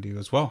going to try to do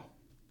as well.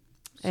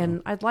 So.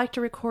 And I'd like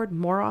to record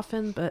more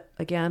often, but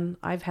again,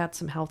 I've had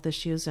some health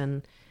issues,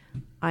 and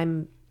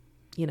I'm,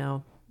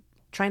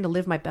 trying to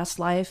live my best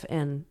life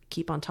and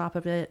keep on top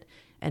of it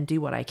and do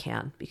what I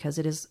can, because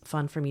it is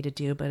fun for me to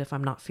do. But if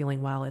I'm not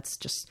feeling well, it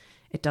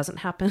doesn't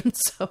happen.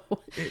 So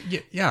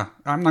yeah,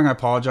 I'm not going to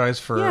apologize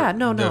for the I'm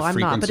not,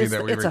 but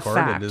that we it's record. A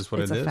fact. It is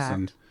what it's it is,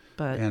 fact.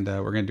 And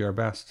we're going to do our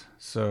best.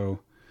 So,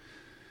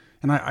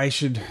 and I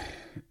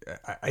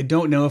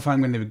don't know if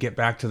I'm going to get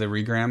back to the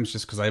regrams,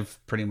 just because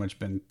I've pretty much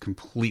been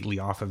completely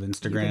off of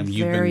Instagram.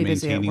 You've been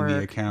maintaining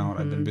the account.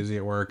 Mm-hmm. I've been busy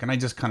at work, and I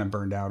just kind of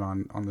burned out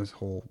on this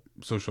whole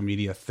social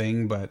media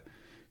thing. But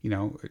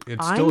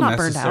it's still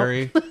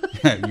necessary.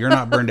 You're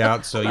not burned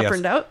out. So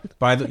I'm not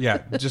burned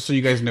out. Just so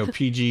you guys know,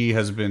 PG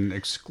has been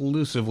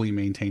exclusively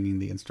maintaining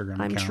the Instagram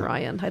account. I'm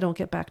trying. I don't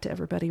get back to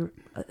everybody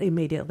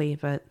immediately,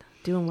 but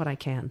doing what I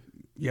can.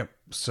 Yep.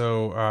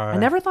 So I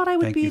never thought I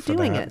would be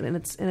doing it, and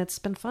it's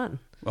been fun.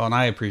 Well, and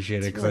I appreciate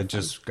it because really it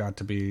just got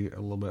to be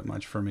a little bit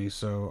much for me.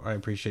 So I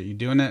appreciate you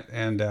doing it.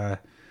 And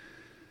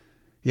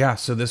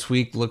so this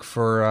week, look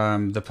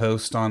for the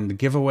post on the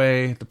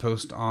giveaway, the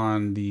post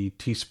on the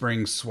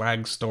Teespring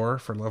swag store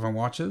for Love on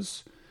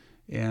Watches.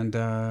 And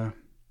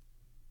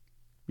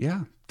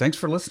thanks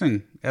for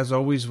listening. As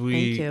always,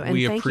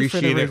 we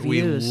appreciate it.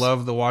 We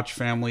love the watch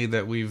family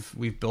that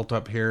we've built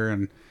up here.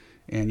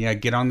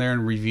 And get on there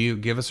and review.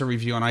 Give us a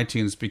review on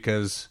iTunes,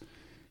 because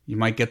you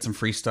might get some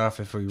free stuff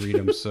if we read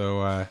them.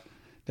 So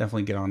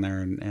definitely get on there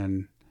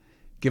and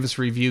give us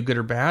a review, good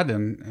or bad.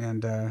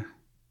 And I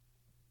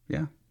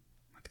think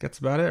that's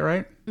about it,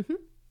 right? Mm-hmm.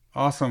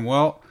 Awesome.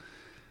 Well,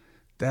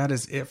 that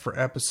is it for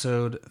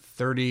episode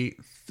 30.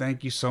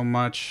 Thank you so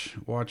much,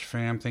 Watch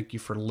Fam. Thank you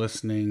for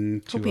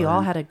listening. Hope you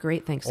all had a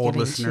great Thanksgiving. Old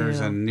listeners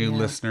and new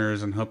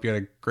listeners, and hope you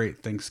had a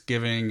great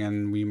Thanksgiving,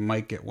 and we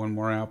might get one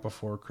more out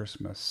before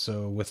Christmas.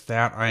 So with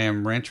that, I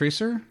am Ranch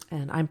Racer.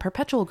 And I'm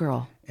Perpetual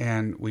Girl.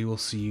 And we will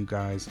see you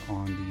guys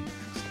on the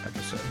next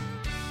episode.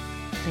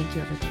 Thank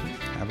you, everybody.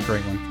 Have a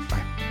great one.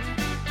 Bye.